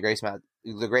Detective, and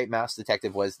The Great Mouse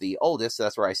Detective was the oldest, so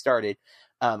that's where I started.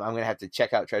 I'm going to have to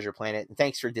check out Treasure Planet, and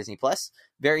thanks for Disney Plus.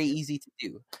 Very easy to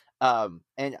do.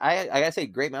 And I gotta say,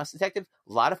 Great Mouse Detective,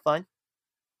 a lot of fun.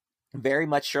 Very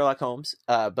much Sherlock Holmes,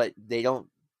 but they don't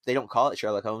call it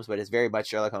Sherlock Holmes, but it's very much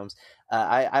Sherlock Holmes.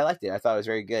 I liked it. I thought it was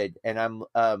very good, and I'm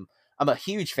a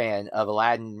huge fan of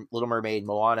Aladdin, Little Mermaid,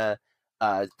 Moana,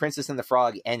 Princess and the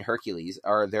Frog, and Hercules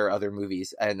are their other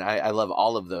movies, and I love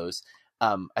all of those.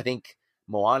 I think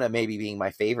Moana maybe being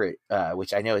my favorite,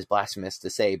 which I know is blasphemous to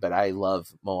say, but I love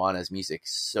Moana's music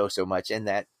so much, and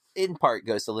that in part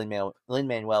goes to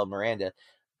Lin-Manuel Miranda.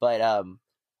 But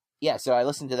yeah, so I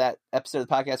listened to that episode of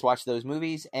the podcast, watched those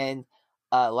movies, and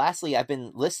lastly, I've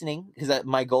been listening, because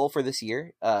my goal for this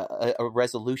year, a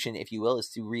resolution, if you will, is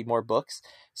to read more books.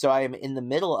 So I am in the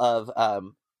middle of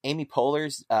Amy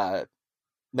Poehler's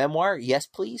memoir, Yes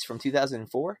Please, from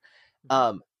 2004.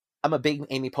 I'm a big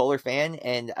Amy Poehler fan,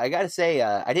 and I gotta say,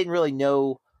 I didn't really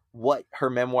know what her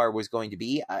memoir was going to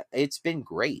be. It's been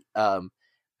great.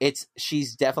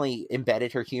 She's definitely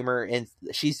embedded her humor, and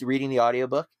she's reading the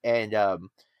audiobook, and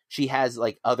she has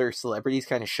like other celebrities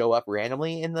kind of show up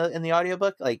randomly in the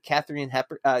audiobook, like Kathleen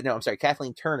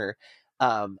Turner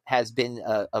has been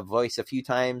a voice a few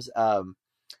times.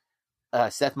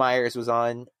 Seth Meyers was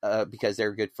on because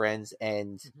they're good friends,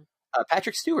 and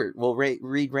Patrick Stewart will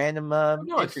read random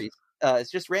entries.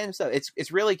 It's just random stuff.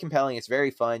 It's really compelling. It's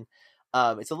very fun.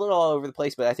 It's a little all over the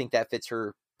place, but I think that fits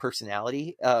her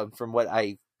personality. From what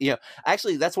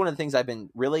actually, that's one of the things I've been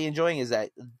really enjoying is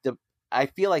that I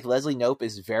feel like Leslie Knope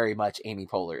is very much Amy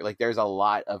Poehler. Like there's a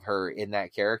lot of her in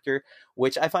that character,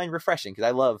 which I find refreshing because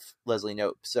I love Leslie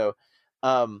Knope. So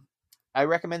I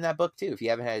recommend that book too if you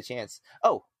haven't had a chance.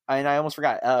 Oh, and I almost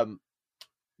forgot.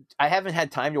 I haven't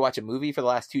had time to watch a movie for the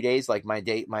last 2 days. Like my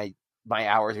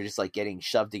hours are just like getting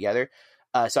shoved together.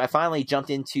 So I finally jumped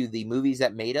into the Movies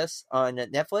That Made Us on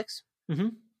Netflix.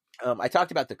 Mm-hmm. I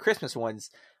talked about the Christmas ones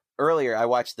earlier. I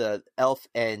watched the Elf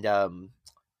and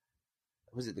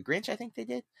was it the Grinch? I think they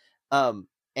did.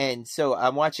 And so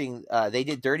I'm watching. They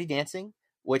did Dirty Dancing,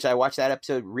 which I watched that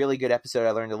episode. Really good episode.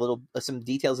 I learned some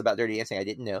details about Dirty Dancing I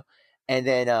didn't know. And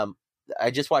then I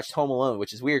just watched Home Alone,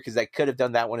 which is weird because I could have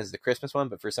done that one as the Christmas one,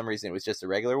 but for some reason it was just a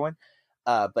regular one.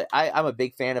 But I'm a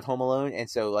big fan of Home Alone, and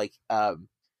so like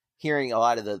hearing a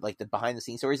lot of the behind the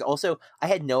scenes stories. Also, I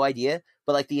had no idea,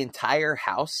 but like the entire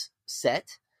house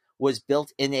set was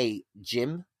built in a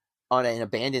gym on an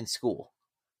abandoned school.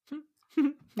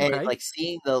 And Okay. like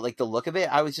seeing the look of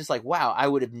it, I was just like, wow, I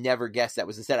would have never guessed that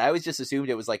was the set. I always just assumed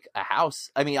it was like a house.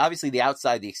 I mean, obviously the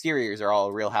outside, the exteriors are all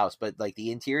a real house, but like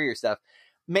the interior stuff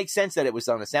makes sense that it was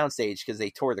on a soundstage because they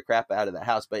tore the crap out of the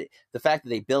house. But the fact that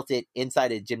they built it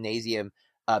inside a gymnasium,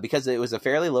 because it was a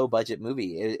fairly low budget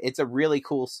movie, it's a really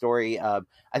cool story. I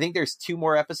think there's 2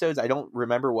 more episodes. I don't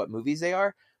remember what movies they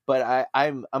are, but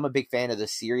I'm a big fan of the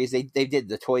series. They did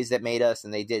The Toys That Made Us,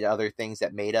 and they did other things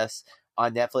that made us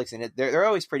on Netflix, and they're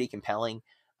always pretty compelling.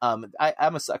 I'm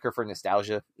a sucker for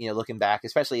nostalgia, looking back,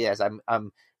 especially as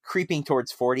I'm creeping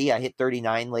towards 40. I hit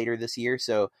 39 later this year,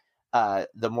 so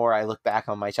the more I look back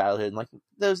on my childhood, and like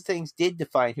those things did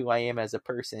define who I am as a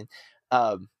person.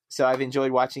 So I've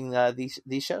enjoyed watching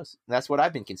these shows. And that's what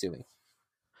I've been consuming.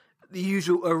 The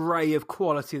usual array of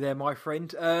quality there, my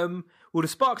friend. Well,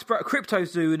 the Crypto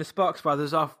Zoo and the Sparks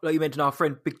Brothers, like you mentioned, our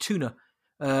friend Big Tuna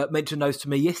mentioned those to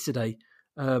me yesterday.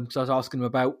 So I was asking him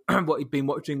about what he'd been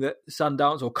watching at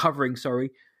Sundance, or covering,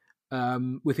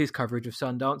 with his coverage of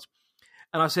Sundance.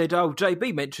 And I said,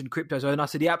 JB mentioned Crypto Zoo, and I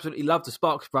said he absolutely loved the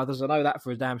Sparks Brothers. I know that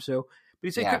for a damn sure. But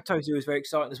he said Crypto Zoo is very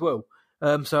exciting as well.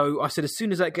 So I said, as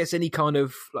soon as that gets any kind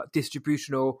of like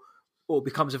distribution or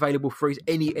becomes available for in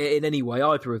any way,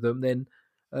 either of them, then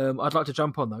I'd like to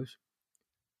jump on those.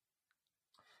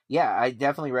 Yeah, I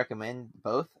definitely recommend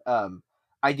both.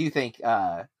 I do think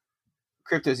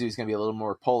Crypto Zoo is going to be a little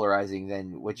more polarizing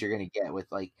than what you're going to get with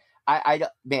like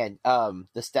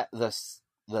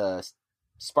the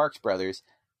Sparks Brothers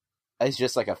is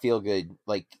just like a feel good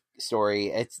like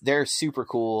story. They're super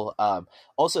cool.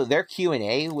 Also their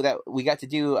Q&A that we got to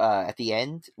do at the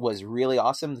end was really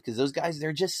awesome because those guys,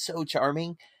 they're just so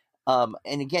charming. And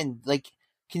again, like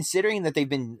considering that they've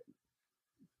been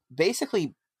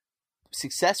basically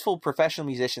successful professional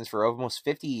musicians for almost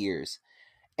 50 years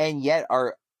and yet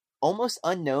are almost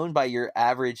unknown by your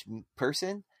average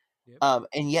person. Yep.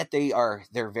 And yet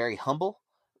they're very humble,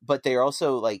 but they're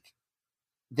also like,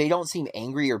 they don't seem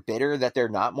angry or bitter that they're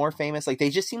not more famous. Like they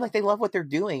just seem like they love what they're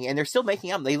doing and they're still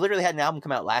making albums. They literally had an album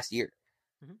come out last year.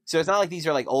 Mm-hmm. So it's not like these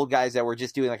are like old guys that were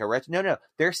just doing like a retro. No,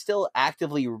 they're still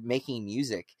actively making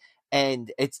music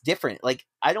and it's different. Like,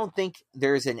 I don't think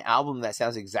there's an album that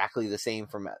sounds exactly the same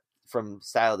from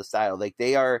style to style. Like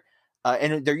they are,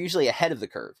 and they're usually ahead of the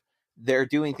curve. They're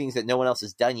doing things that no one else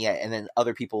has done yet. And then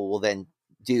other people will then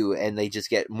do, and they just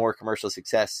get more commercial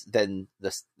success than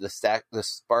the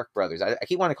Spark Brothers. I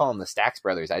keep wanting to call them the Stax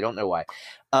Brothers. I don't know why.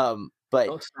 But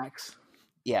Stax.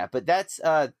 Yeah, but that's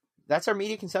our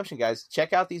media consumption, guys.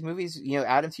 Check out these movies,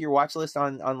 add them to your watch list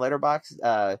on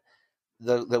Letterboxd.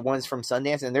 The ones from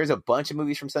Sundance, and there's a bunch of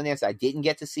movies from Sundance I didn't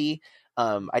get to see.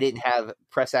 I didn't have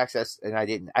press access, and I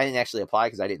didn't actually apply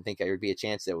because I didn't think there would be a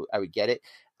chance that I would get it.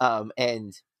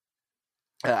 And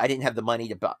I didn't have the money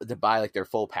to buy like their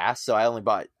full pass, so I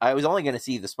was only going to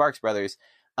see the Sparks Brothers,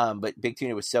 but Big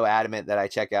Tuna was so adamant that I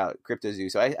check out Crypto Zoo,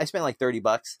 so I spent like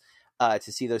 $30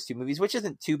 to see those 2 movies, which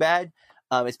isn't too bad.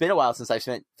 It's been a while since I've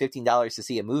spent $15 to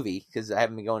see a movie because I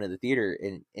haven't been going to the theater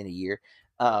in a year.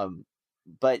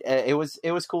 But it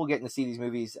was cool getting to see these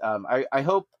movies. I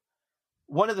hope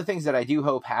one of the things that I do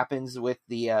hope happens with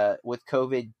with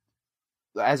COVID,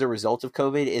 as a result of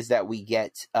COVID, is that we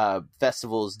get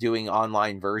festivals doing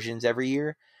online versions every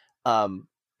year. I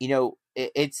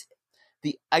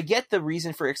get the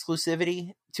reason for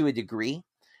exclusivity to a degree,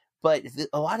 but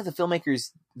a lot of the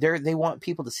filmmakers, they want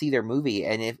people to see their movie,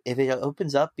 and if it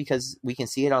opens up because we can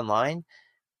see it online,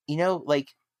 like,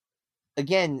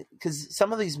 again, because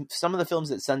some of the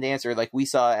films at Sundance, or like we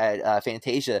saw at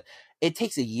Fantasia, it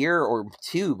takes a year or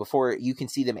two before you can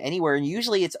see them anywhere, and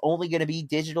usually it's only going to be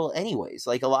digital anyways.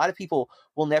 Like, a lot of people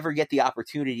will never get the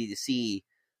opportunity to see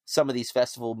some of these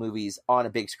festival movies on a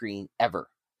big screen ever.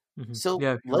 Mm-hmm. So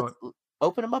let's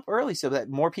open them up early so that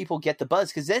more people get the buzz,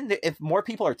 because then if more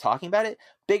people are talking about it,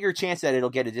 bigger chance that it'll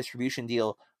get a distribution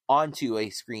deal onto a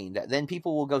screen that then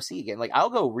people will go see again. Like, I'll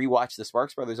go rewatch the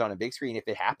Sparks Brothers on a big screen if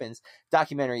it happens.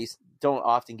 Documentaries don't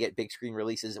often get big screen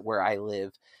releases where I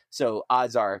live, so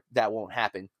odds are that won't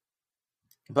happen.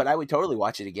 But I would totally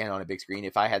watch it again on a big screen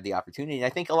if I had the opportunity, and I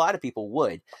think a lot of people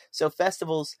would. So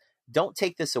festivals, don't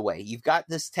take this away. You've got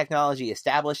this technology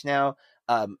established now.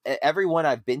 Everyone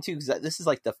I've been to, because this is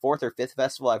like the 4th or 5th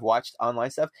festival I've watched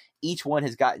online stuff, each one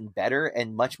has gotten better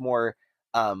and much more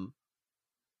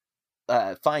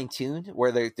fine-tuned,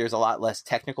 where there's a lot less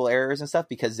technical errors and stuff,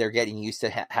 because they're getting used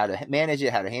to how to manage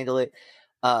it, how to handle it.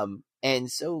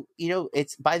 And so,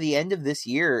 it's by the end of this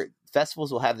year,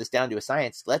 festivals will have this down to a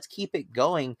science. Let's keep it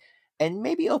going and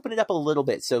maybe open it up a little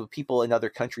bit so people in other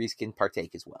countries can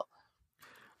partake as well.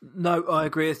 No, I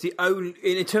agree. It's the only,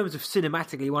 in terms of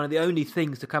cinematically, one of the only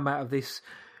things to come out of this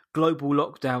global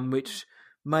lockdown which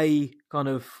may kind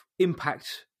of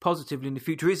impact positively in the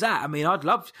future is that. I mean, I'd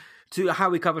love to how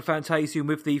we covered Fantasium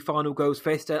with the Final Girls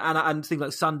Fest and things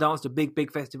like Sundance, the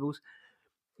big festivals.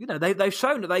 They've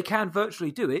shown that they can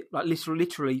virtually do it, like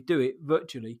literally do it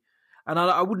virtually. And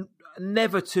I wouldn't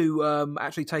never to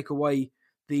actually take away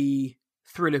the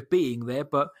thrill of being there,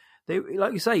 but they,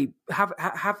 like you say, have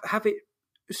it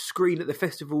screen at the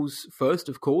festivals first,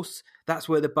 of course. That's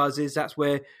where the buzz is. That's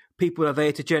where people are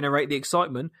there to generate the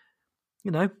excitement.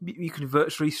 You can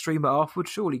virtually stream it afterwards,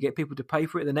 surely get people to pay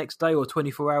for it the next day or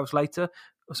 24 hours later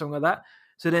or something like that.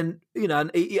 So then,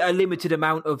 a limited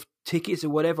amount of tickets or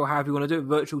whatever, or however you want to do it,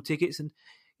 virtual tickets, and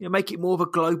make it more of a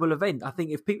global event. I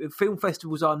think if film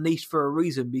festivals are niche for a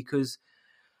reason, because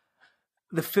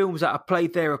the films that are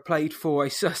played there are played for a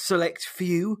select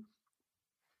few,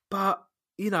 but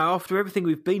after everything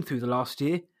we've been through the last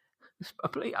year,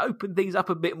 open things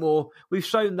up a bit more. We've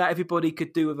shown that everybody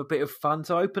could do with a bit of fun,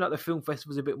 so open up the film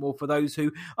festivals a bit more for those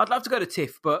who. I'd love to go to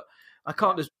TIFF, but I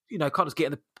can't just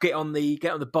get on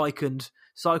the bike and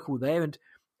cycle there. And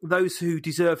those who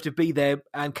deserve to be there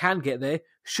and can get there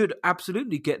should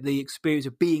absolutely get the experience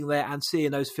of being there and seeing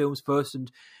those films first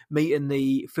and meeting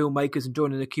the filmmakers and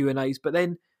joining the Q&As. But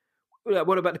then,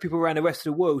 what about the people around the rest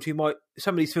of the world who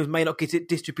some of these films may not get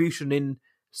distribution in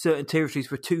certain territories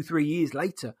for 2-3 years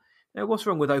later? What's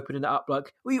wrong with opening it up,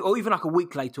 or even like a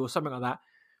week later or something like that,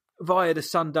 via the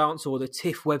Sundance or the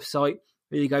TIFF website?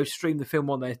 There you go, stream the film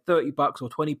on there, $30 or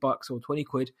 $20 or 20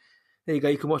 quid. There you go,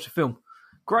 you can watch the film.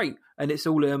 Great, and it's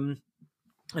all and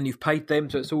you've paid them,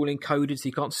 so it's all encoded, so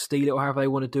you can't steal it or however they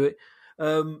want to do it.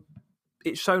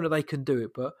 It's shown that they can do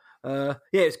it, but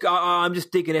I'm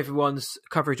just digging everyone's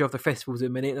coverage of the festivals in a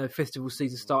minute. The festival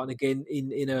season starting again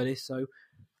in earnest, so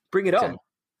bring it on.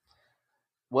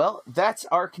 Well, that's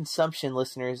our consumption,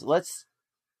 listeners. Let's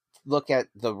look at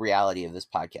the reality of this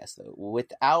podcast, though.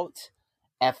 Without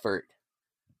effort,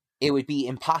 it would be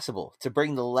impossible to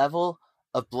bring the level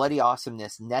of bloody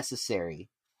awesomeness necessary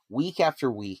week after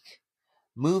week,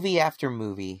 movie after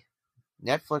movie,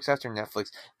 Netflix after Netflix,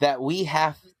 that we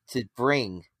have to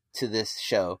bring to this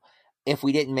show if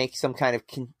we didn't make some kind of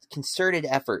concerted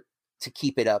effort to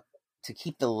keep it up, to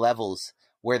keep the levels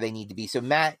where they need to be. So,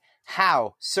 Matt,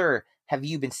 how, sir, have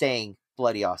you been saying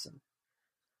bloody awesome?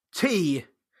 Tea.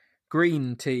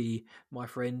 Green tea, my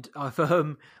friend. I'm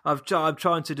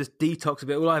trying to just detox a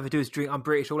bit. All I ever do is drink. I'm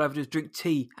British. All I ever do is drink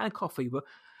tea and coffee. But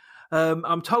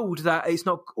I'm told that it's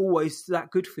not always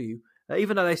that good for you.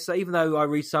 Even though I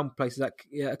read some places that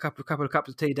a couple of cups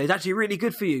of tea a day is actually really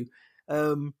good for you.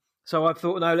 So I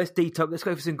thought, no, let's detox. Let's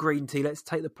go for some green tea. Let's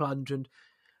take the plunge and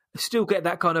still get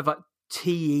that kind of like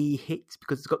tea hit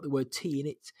because it's got the word tea in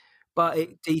it. But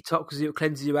it detoxes you, it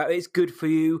cleanses you out. It's good for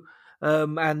you.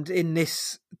 And in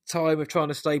this time of trying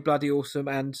to stay bloody awesome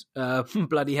and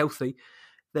bloody healthy,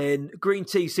 then green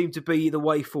tea seemed to be the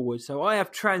way forward. So I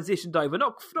have transitioned over,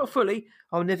 not fully.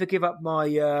 I'll never give up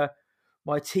my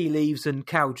my tea leaves and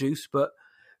cow juice, but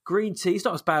green tea is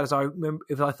not as bad as I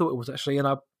thought it was actually. And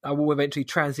I will eventually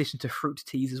transition to fruit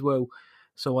teas as well,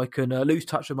 so I can lose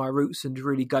touch with my roots and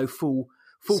really go full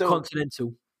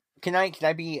continental. Can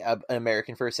I be an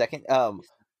American for a second?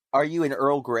 Are you an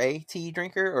Earl Grey tea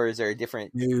drinker, or is there a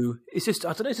different? No, it's just, I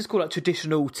don't know. It's just called like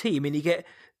traditional tea. I mean, you get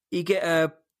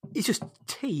it's just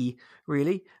tea,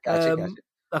 really. Gotcha.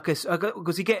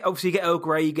 because you get Earl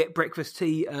Grey, you get breakfast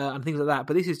tea and things like that.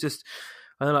 But this is just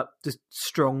just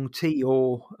strong tea,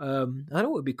 or I don't know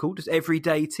what would be called, just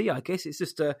everyday tea. I guess it's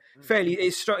just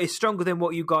it's stronger than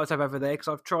what you guys have over there, because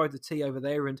I've tried the tea over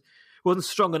there and it wasn't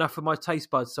strong enough for my taste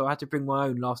buds, so I had to bring my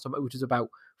own last time, which was about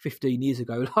 15 years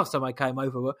ago. Last time I came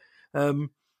over, but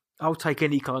I'll take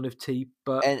any kind of tea,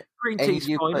 but green tea's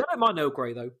fine. I don't mind Earl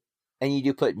Grey though. And you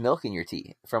do put milk in your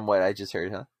tea, from what I just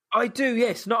heard, huh? I do,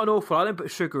 yes. Not an awful. I don't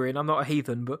put sugar in. I'm not a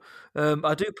heathen, but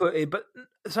I do put in. But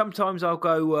sometimes I'll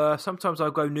go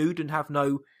nude and have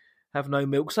no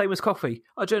milk. Same as coffee.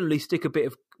 I generally stick a bit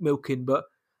of milk in, but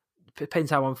it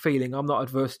depends how I'm feeling. I'm not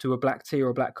adverse to a black tea or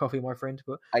a black coffee, my friend.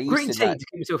 But green tea to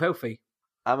keep myself healthy.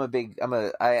 I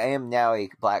am now a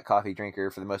black coffee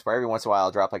drinker for the most part. Every once in a while,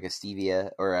 I'll drop like a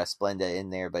stevia or a Splenda in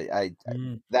there, but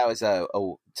that was a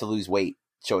to lose weight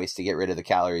choice to get rid of the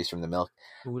calories from the milk.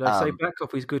 Well, they say black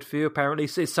coffee is good for you, apparently,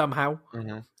 somehow.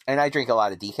 Mm-hmm. And I drink a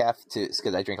lot of decaf too,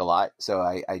 because I drink a lot, so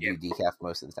I do decaf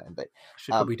most of the time. But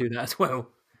should probably do that as well.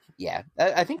 Yeah,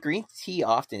 I think green tea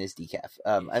often is decaf.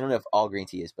 I don't know if all green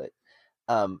tea is, but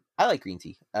I like green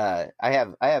tea. I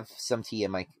have some tea in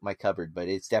my cupboard, but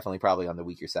it's definitely probably on the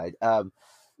weaker side.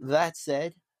 That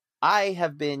said, I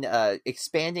have been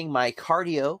expanding my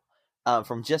cardio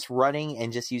from just running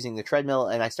and just using the treadmill,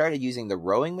 and I started using the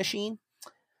rowing machine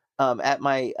at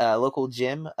my local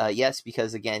gym. Yes,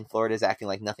 because again, Florida's acting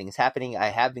like nothing is happening. I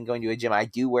have been going to a gym. I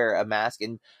do wear a mask,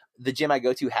 and the gym I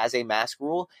go to has a mask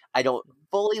rule. I don't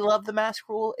fully love the mask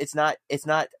rule. It's not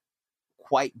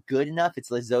quite good enough.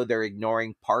 It's as though they're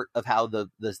ignoring part of how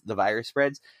the virus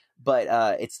spreads, but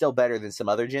it's still better than some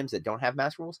other gyms that don't have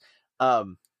mask rules.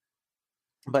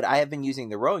 But I have been using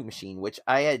the rowing machine, which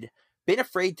I had been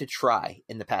afraid to try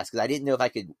in the past because I didn't know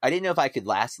if I could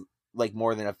last like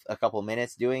more than a couple of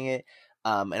minutes doing it.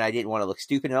 And I didn't want to look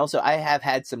stupid. And also I have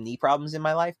had some knee problems in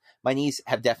my life. My knees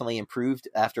have definitely improved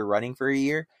after running for a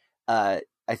year. I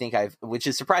think which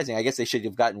is surprising. I guess they should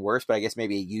have gotten worse, but I guess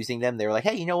maybe using them, they were like,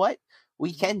 hey, you know what?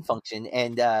 We can function.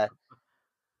 And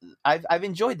I've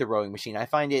enjoyed the rowing machine. I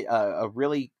find it a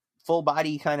really full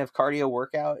body kind of cardio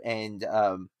workout. And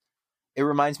it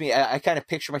reminds me, I kind of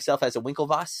picture myself as a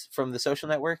Winklevoss from The Social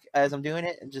Network as I'm doing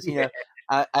it. And just,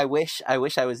 I wish I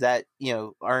was that,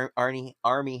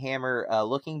 Army Hammer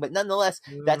looking, but nonetheless,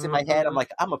 that's in my head. I'm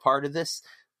like, I'm a part of this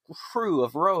crew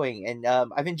of rowing, and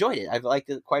I've enjoyed it. I've liked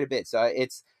it quite a bit. So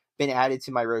it's been added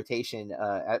to my rotation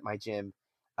at my gym.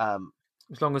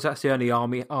 As long as that's the only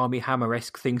Army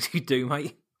Hammer-esque things you do,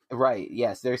 mate. Right.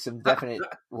 Yes. There's some definite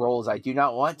roles I do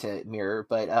not want to mirror,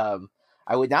 but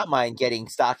I would not mind getting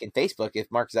stock in Facebook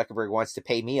if Mark Zuckerberg wants to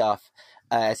pay me off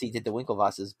as he did the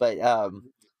Winklevosses. But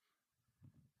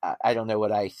I don't know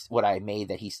what I made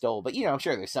that he stole, but I'm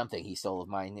sure there's something he stole of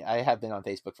mine. I have been on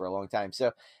Facebook for a long time.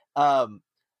 So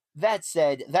that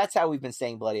said, that's how we've been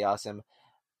staying bloody awesome.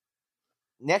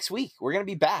 Next week, we're going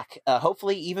to be back.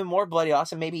 Hopefully even more bloody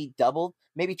awesome, maybe doubled,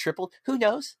 maybe tripled. Who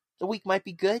knows? The week might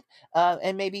be good.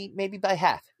 And maybe by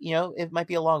half, it might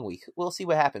be a long week. We'll see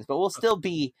what happens, but we'll still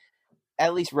be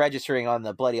at least registering on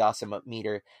the bloody awesome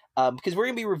meter. Because we're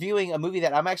going to be reviewing a movie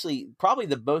that I'm actually probably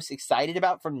the most excited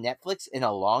about from Netflix in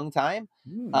a long time.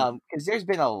 Because there's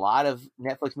been a lot of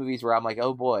Netflix movies where I'm like,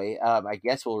 oh boy, I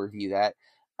guess we'll review that.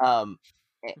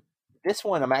 This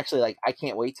one, I'm actually like, I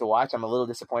can't wait to watch. I'm a little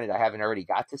disappointed I haven't already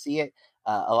got to see it.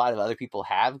 A lot of other people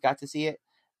have got to see it.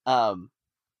 And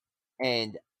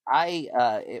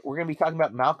we're going to be talking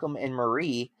about Malcolm and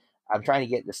Marie. I'm trying to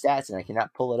get the stats, and I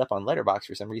cannot pull it up on Letterboxd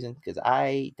for some reason because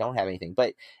I don't have anything.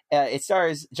 But it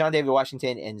stars John David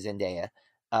Washington and Zendaya,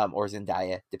 or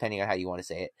Zendaya, depending on how you want to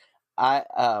say it. I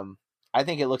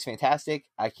think it looks fantastic.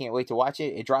 I can't wait to watch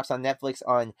it. It drops on Netflix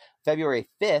on February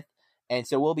 5th, and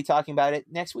so we'll be talking about it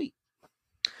next week.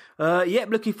 I'm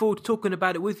looking forward to talking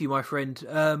about it with you, my friend.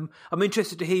 I'm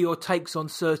interested to hear your takes on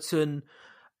certain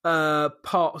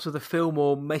parts of the film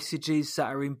or messages that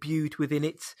are imbued within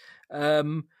it.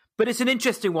 But it's an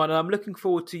interesting one, and I'm looking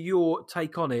forward to your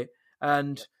take on it.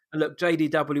 And look,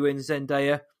 JDW and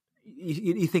Zendaya,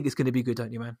 you think it's going to be good,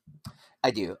 don't you, man?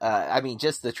 I do. I mean,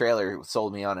 just the trailer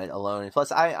sold me on it alone. And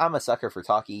plus, I'm a sucker for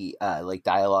talky, like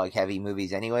dialogue-heavy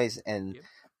movies anyways, and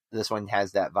this one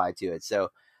has that vibe to it. So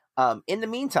in the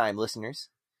meantime, listeners,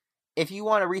 if you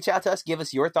want to reach out to us, give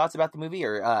us your thoughts about the movie,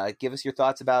 or give us your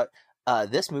thoughts about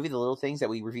this movie, the little things that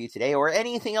we reviewed today, or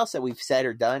anything else that we've said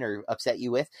or done or upset you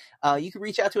with, you can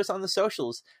reach out to us on the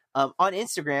socials. On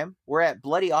Instagram, we're at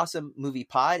Bloody Awesome Movie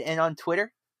Pod, and on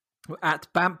Twitter, we're at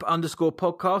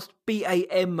BAMP_podcast,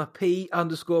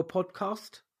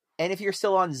 BAMP_podcast. And if you're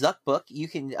still on Zuckbook, you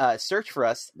can search for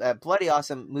us, Bloody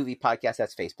Awesome Movie Podcast.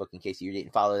 That's Facebook, in case you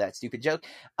didn't follow that stupid joke.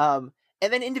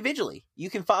 And then individually, you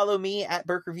can follow me at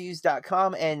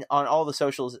BurkeReviews.com and on all the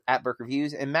socials at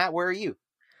BurkeReviews. And Matt, where are you?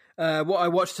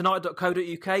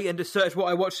 WhatIwatched.tonight.co.uk, and just search What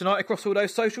I Watched Tonight across all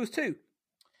those socials too.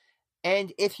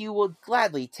 And if you will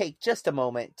gladly take just a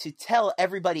moment to tell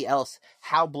everybody else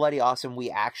how bloody awesome we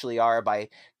actually are by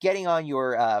getting on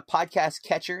your podcast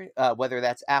catcher, whether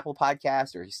that's Apple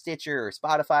Podcast or Stitcher or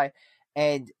Spotify,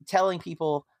 and telling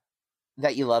people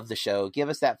that you love the show. Give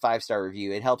us that 5-star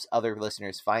review. It helps other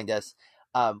listeners find us.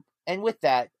 And with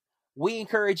that, we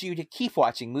encourage you to keep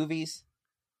watching movies.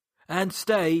 And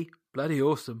stay bloody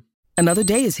awesome. Another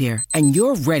day is here, and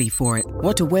you're ready for it.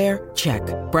 What to wear? Check.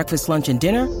 Breakfast, lunch, and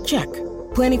dinner? Check.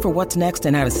 Planning for what's next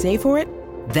and how to save for it?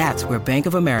 That's where Bank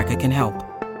of America can help.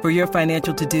 For your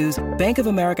financial to-dos, Bank of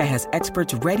America has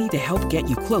experts ready to help get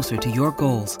you closer to your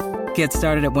goals. Get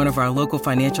started at one of our local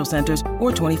financial centers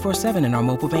or 24/7 in our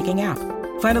mobile banking app.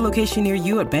 Find a location near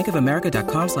you at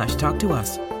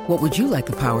bankofamerica.com/talktous. What would you like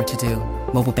the power to do?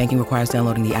 Mobile banking requires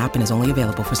downloading the app and is only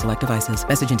available for select devices.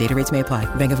 Message and data rates may apply.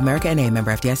 Bank of America N.A.,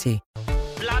 member FDIC.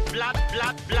 Blood, blood,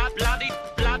 blood, blood, bloody,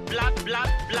 blood, blood,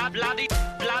 blood, blood, bloody.